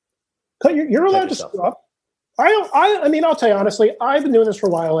 You're allowed to screw up. I mean, I'll tell you honestly, I've been doing this for a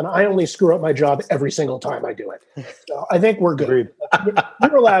while and I only screw up my job every single time I do it. So I think we're good.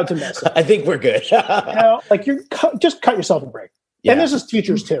 You're allowed to mess up. I think we're good. Just cut yourself a break. Yeah. And this is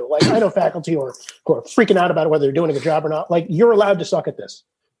teachers too. Like, I know faculty who are freaking out about whether they're doing a good job or not. Like, you're allowed to suck at this.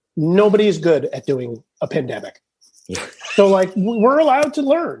 Nobody is good at doing a pandemic. Yeah. So like, we're allowed to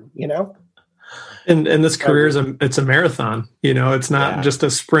learn, And this career it's a marathon, it's not just a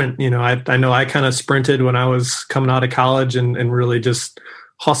sprint. I know I kind of sprinted when I was coming out of college and really just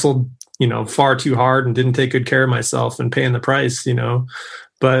hustled, far too hard and didn't take good care of myself and paying the price,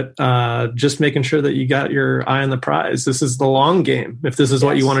 but just making sure that you got your eye on the prize. This is the long game. If this is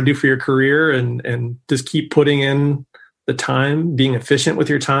what you want to do for your career, and just keep putting in the time, being efficient with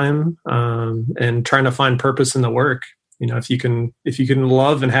your time, and trying to find purpose in the work. If you can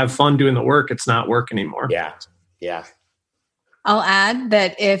love and have fun doing the work, it's not work anymore. Yeah. Yeah. I'll add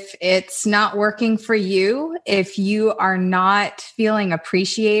that if it's not working for you, if you are not feeling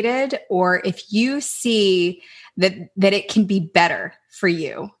appreciated, or if you see that it can be better for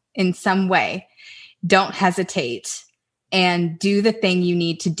you in some way, don't hesitate and do the thing you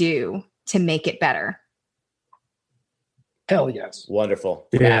need to do to make it better. Hell yes. Wonderful.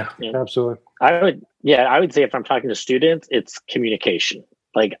 Yeah, absolutely. I would say if I'm talking to students, it's communication.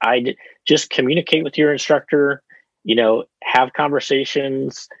 Like, I just communicate with your instructor, have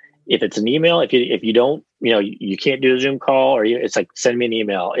conversations. If it's an email, if you don't, you can't do a Zoom call, or it's like, send me an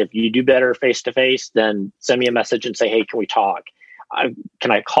email. If you do better face-to-face, then send me a message and say, hey, can we talk?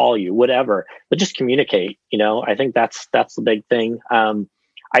 Can I call you? Whatever, but just communicate. I think that's the big thing.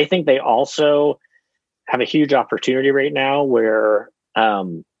 I think they also have a huge opportunity right now where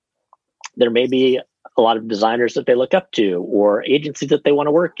there may be a lot of designers that they look up to, or agencies that they want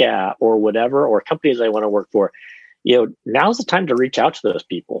to work at, or whatever, or companies they want to work for. Now's the time to reach out to those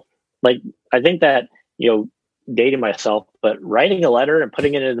people. Like, I think that, dating myself, but writing a letter and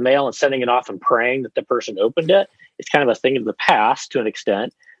putting it in the mail and sending it off and praying that the person opened it, it's kind of a thing of the past to an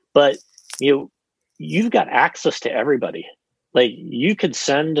extent. But, you've got access to everybody. Like, you could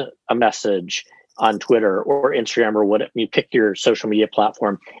send a message on Twitter or Instagram or what you pick your social media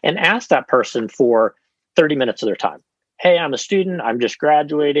platform and ask that person for 30 minutes of their time. Hey, I'm a student. I'm just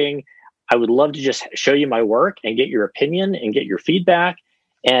graduating. I would love to just show you my work and get your opinion and get your feedback.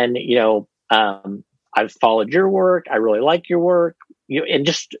 And, I've followed your work. I really like your work. And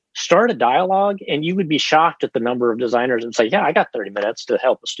just start a dialogue, and you would be shocked at the number of designers that say, yeah, I got 30 minutes to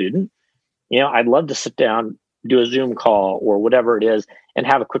help a student. I'd love to sit down, do a Zoom call or whatever it is, and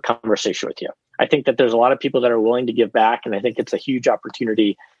have a quick conversation with you. I think that there's a lot of people that are willing to give back, and I think it's a huge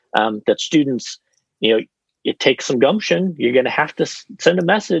opportunity that students, it takes some gumption. You're going to have to send a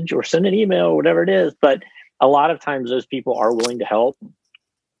message or send an email or whatever it is, but a lot of times those people are willing to help,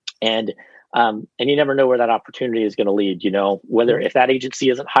 and you never know where that opportunity is going to lead. Whether if that agency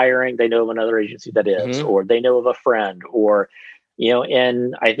isn't hiring, they know of another agency that is, or they know of a friend, or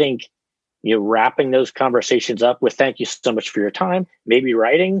and I think wrapping those conversations up with thank you so much for your time, maybe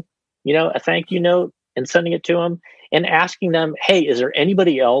writing a thank you note and sending it to them, and asking them, hey, is there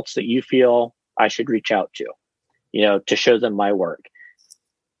anybody else that you feel I should reach out to? to show them my work.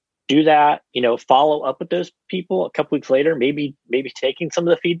 Do that, follow up with those people a couple weeks later, maybe taking some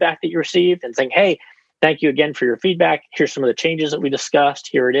of the feedback that you received and saying, hey, thank you again for your feedback. Here's some of the changes that we discussed.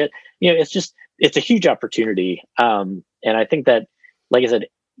 Here it is. It's a huge opportunity. And I think that, like I said,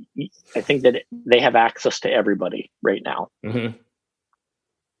 I think that they have access to everybody right now. Mm-hmm.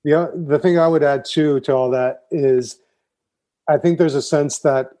 Yeah, the thing I would add too to all that is I think there's a sense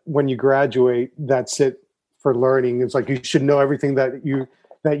that when you graduate, that's it for learning. It's like you should know everything that you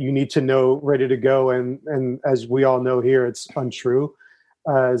need to know, ready to go. And as we all know here, it's untrue.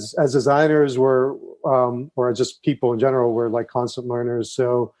 As designers, or just people in general, we're like constant learners.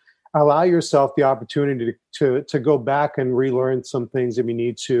 So allow yourself the opportunity to go back and relearn some things if you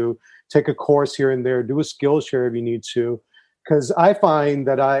need to, take a course here and there, do a skill share if you need to. Because I find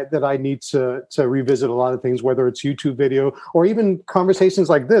that I need to revisit a lot of things, whether it's YouTube video or even conversations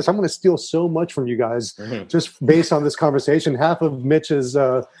like this. I'm going to steal so much from you guys just based on this conversation. Half of Mitch's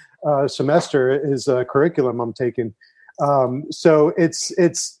semester is curriculum I'm taking. So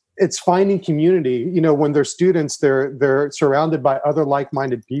it's finding community. When they're students, they're surrounded by other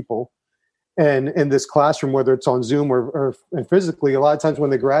like-minded people. And in this classroom, whether it's on Zoom or physically, a lot of times when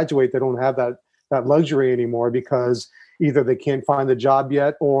they graduate, they don't have that luxury anymore because either they can't find the job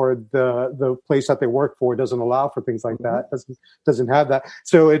yet, or the place that they work for doesn't allow for things like that. Doesn't have that.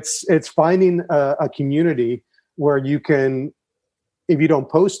 So it's finding a community where you can, if you don't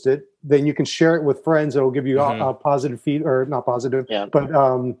post it, then you can share it with friends. It will give you a positive or not positive, but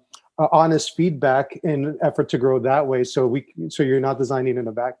honest feedback in an effort to grow that way. So you're not designing in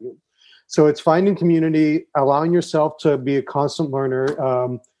a vacuum. So it's finding community, allowing yourself to be a constant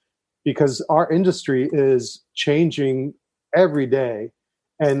learner. Because our industry is changing every day,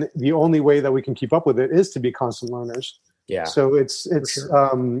 and the only way that we can keep up with it is to be constant learners. Yeah. So it's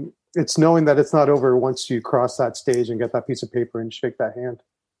knowing that it's not over once you cross that stage and get that piece of paper and shake that hand.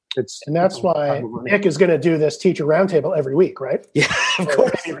 And that's why Nick is going to do this teacher roundtable every week, right? Yeah, of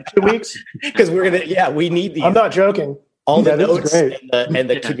course. 2 weeks. Because we need these. I'm not joking. All the notes and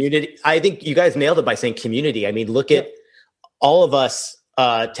the community. I think you guys nailed it by saying community. I mean, look at all of us.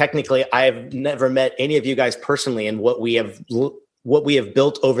 Technically, I've never met any of you guys personally, and what we have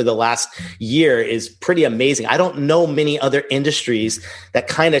built over the last year is pretty amazing. I don't know many other industries that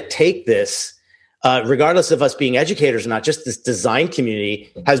kind of take this, regardless of us being educators or not. Just this design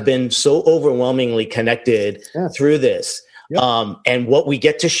community has been so overwhelmingly connected through this, and what we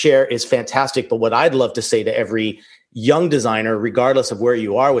get to share is fantastic. But what I'd love to say to every young designer, regardless of where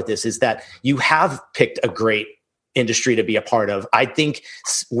you are with this, is that you have picked a great industry to be a part of. I think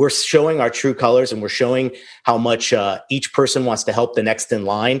we're showing our true colors, and we're showing how much each person wants to help the next in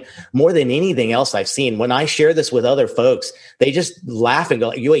line more than anything else I've seen. When I share this with other folks, they just laugh and go,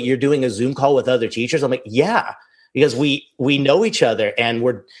 "Wait, you're doing a Zoom call with other teachers?" I'm like, "Yeah," because we know each other, and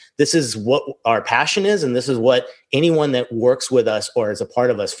this is what our passion is, and this is what anyone that works with us or is a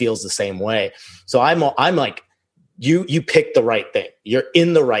part of us feels the same way. So I'm like, you picked the right thing. You're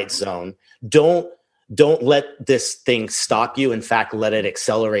in the right zone. Don't let this thing stop you. In fact, let it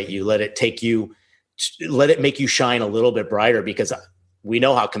accelerate you. Let it make you shine a little bit brighter, because we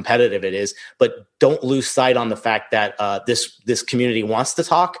know how competitive it is, but don't lose sight on the fact that this community wants to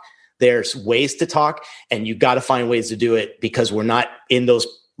talk. There's ways to talk, and you got to find ways to do it, because we're not in those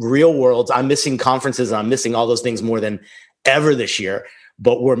real worlds. I'm missing conferences. I'm missing all those things more than ever this year,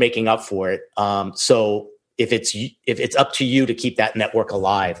 but we're making up for it. So if it's up to you to keep that network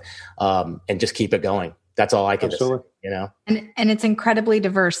alive, and just keep it going, that's all I can say, And it's incredibly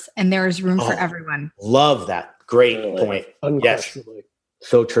diverse, and there is room for everyone. Love that. Great point. Yes.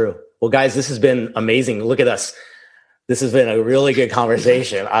 So true. Well, guys, this has been amazing. Look at us. This has been a really good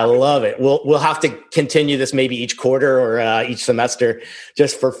conversation. I love it. We'll have to continue this maybe each quarter or each semester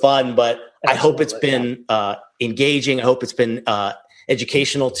just for fun, but I hope it's been engaging. I hope it's been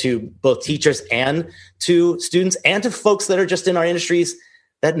educational to both teachers and to students and to folks that are just in our industries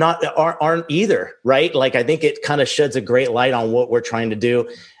that aren't either, right? Like, I think it kind of sheds a great light on what we're trying to do,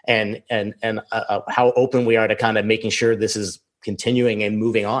 and how open we are to kind of making sure this is continuing and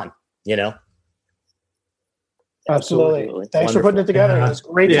moving on, Absolutely. Thanks for putting it together. It was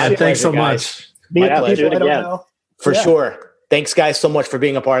great to see you. Thanks so much. For sure. Thanks, guys, so much for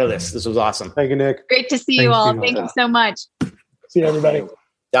being a part of this. This was awesome. Thank you, Nick. Great to see you all. Thank you so much. See you, everybody.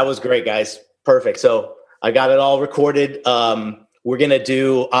 That was great, guys. Perfect. So I got it all recorded. We're going to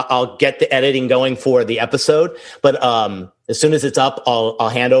do, I'll get the editing going for the episode, but as soon as it's up, I'll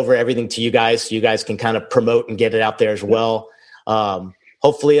hand over everything to you guys, so you guys can kind of promote and get it out there as well.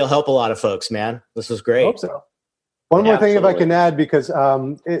 Hopefully it'll help a lot of folks, man. This was great. Hope so. One more thing, if I can add, because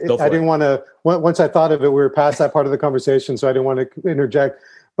I didn't want to, once I thought of it, we were past that part of the conversation, so I didn't want to interject.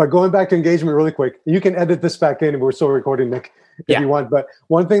 But going back to engagement really quick, you can edit this back in, and we're still recording, Nick, if you want. But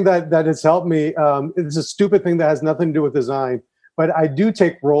one thing that has helped me, it's a stupid thing that has nothing to do with design, but I do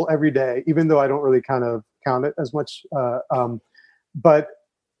take roll every day, even though I don't really kind of count it as much. But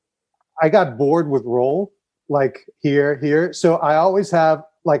I got bored with roll, like here. So I always have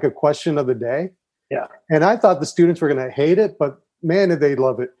like a question of the day. Yeah. And I thought the students were going to hate it, but man, did they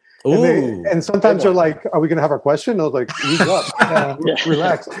love it. And sometimes they're like, are we going to have our question? I was like, ease up,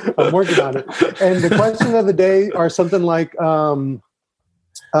 relax. I'm working on it. And the question of the day are something like,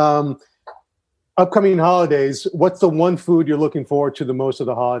 upcoming holidays, what's the one food you're looking forward to the most of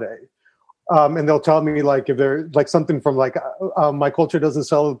the holiday? And they'll tell me like, if they're like something from like, my culture doesn't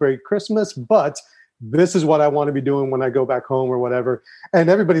celebrate Christmas, but this is what I want to be doing when I go back home or whatever. And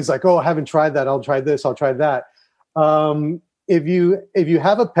everybody's like, oh, I haven't tried that. I'll try this. I'll try that. If you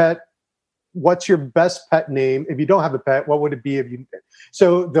have a pet, what's your best pet name? If you don't have a pet, what would it be?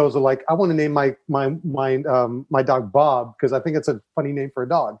 So those are like, I want to name my dog Bob, because I think it's a funny name for a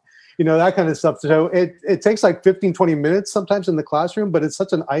dog, that kind of stuff. So it takes like 15, 20 minutes sometimes in the classroom, but it's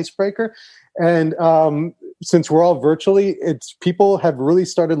such an icebreaker. And since we're all virtually, people have really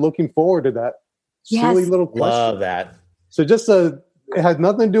started looking forward to that. Yes. Silly little question. Love that. So just it had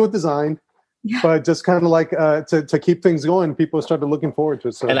nothing to do with design. Yeah. But just kind of like to keep things going, people started looking forward to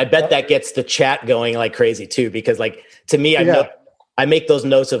it. So. And I bet that gets the chat going like crazy too, because like to me, I make those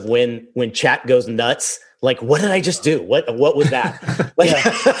notes of when chat goes nuts. Like, what did I just do? What was that? Like,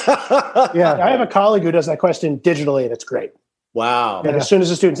 I have a colleague who does that question digitally, and it's great. Wow! And as soon as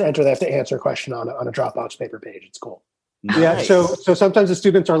the students enter, they have to answer a question on a Dropbox paper page. It's cool. Nice. Yeah. So sometimes the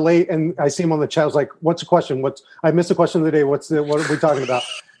students are late, and I see them on the chat. I was like, "What's the question? I missed the question of the day. What are we talking about?"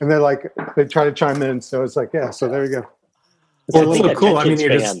 And they're like, they try to chime in. So it's like, so there you go. It's so cool. I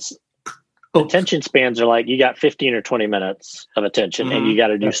mean, attention spans are like, you got 15 or 20 minutes of attention, and you got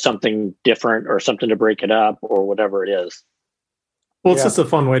to do something different or something to break it up or whatever it is. Well, it's just a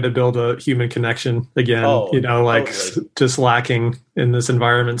fun way to build a human connection again, totally. Just lacking in this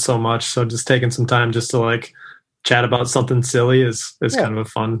environment so much. So just taking some time just to like chat about something silly is kind of a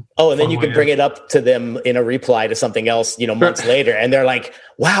fun. Oh, and then you can bring it up to them in a reply to something else, months later. And they're like,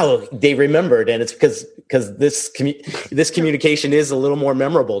 wow, they remembered. And it's because this communication is a little more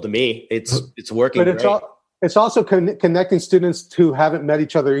memorable to me. It's working. But it's also connecting students who haven't met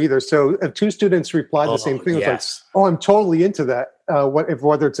each other either. So if two students reply the same thing, it's like, oh, I'm totally into that.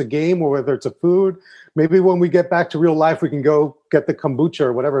 Whether it's a game or whether it's a food, maybe when we get back to real life, we can go get the kombucha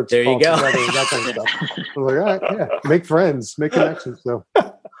or whatever it's called. There you go. Together, that kind of stuff. I'm like, all right, make friends, make connections. So,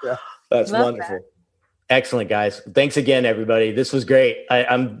 that's wonderful. That. Excellent, guys. Thanks again, everybody. This was great.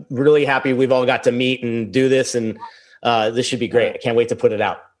 I'm really happy we've all got to meet and do this, and this should be great. I can't wait to put it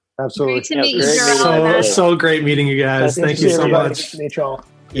out. Absolutely. Great to meet you. So great meeting you guys. Thank you so much. Meet y'all.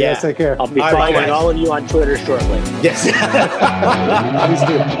 Yeah, take care. I'll be following all of you on Twitter shortly. Yes. Please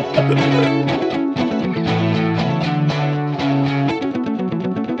do.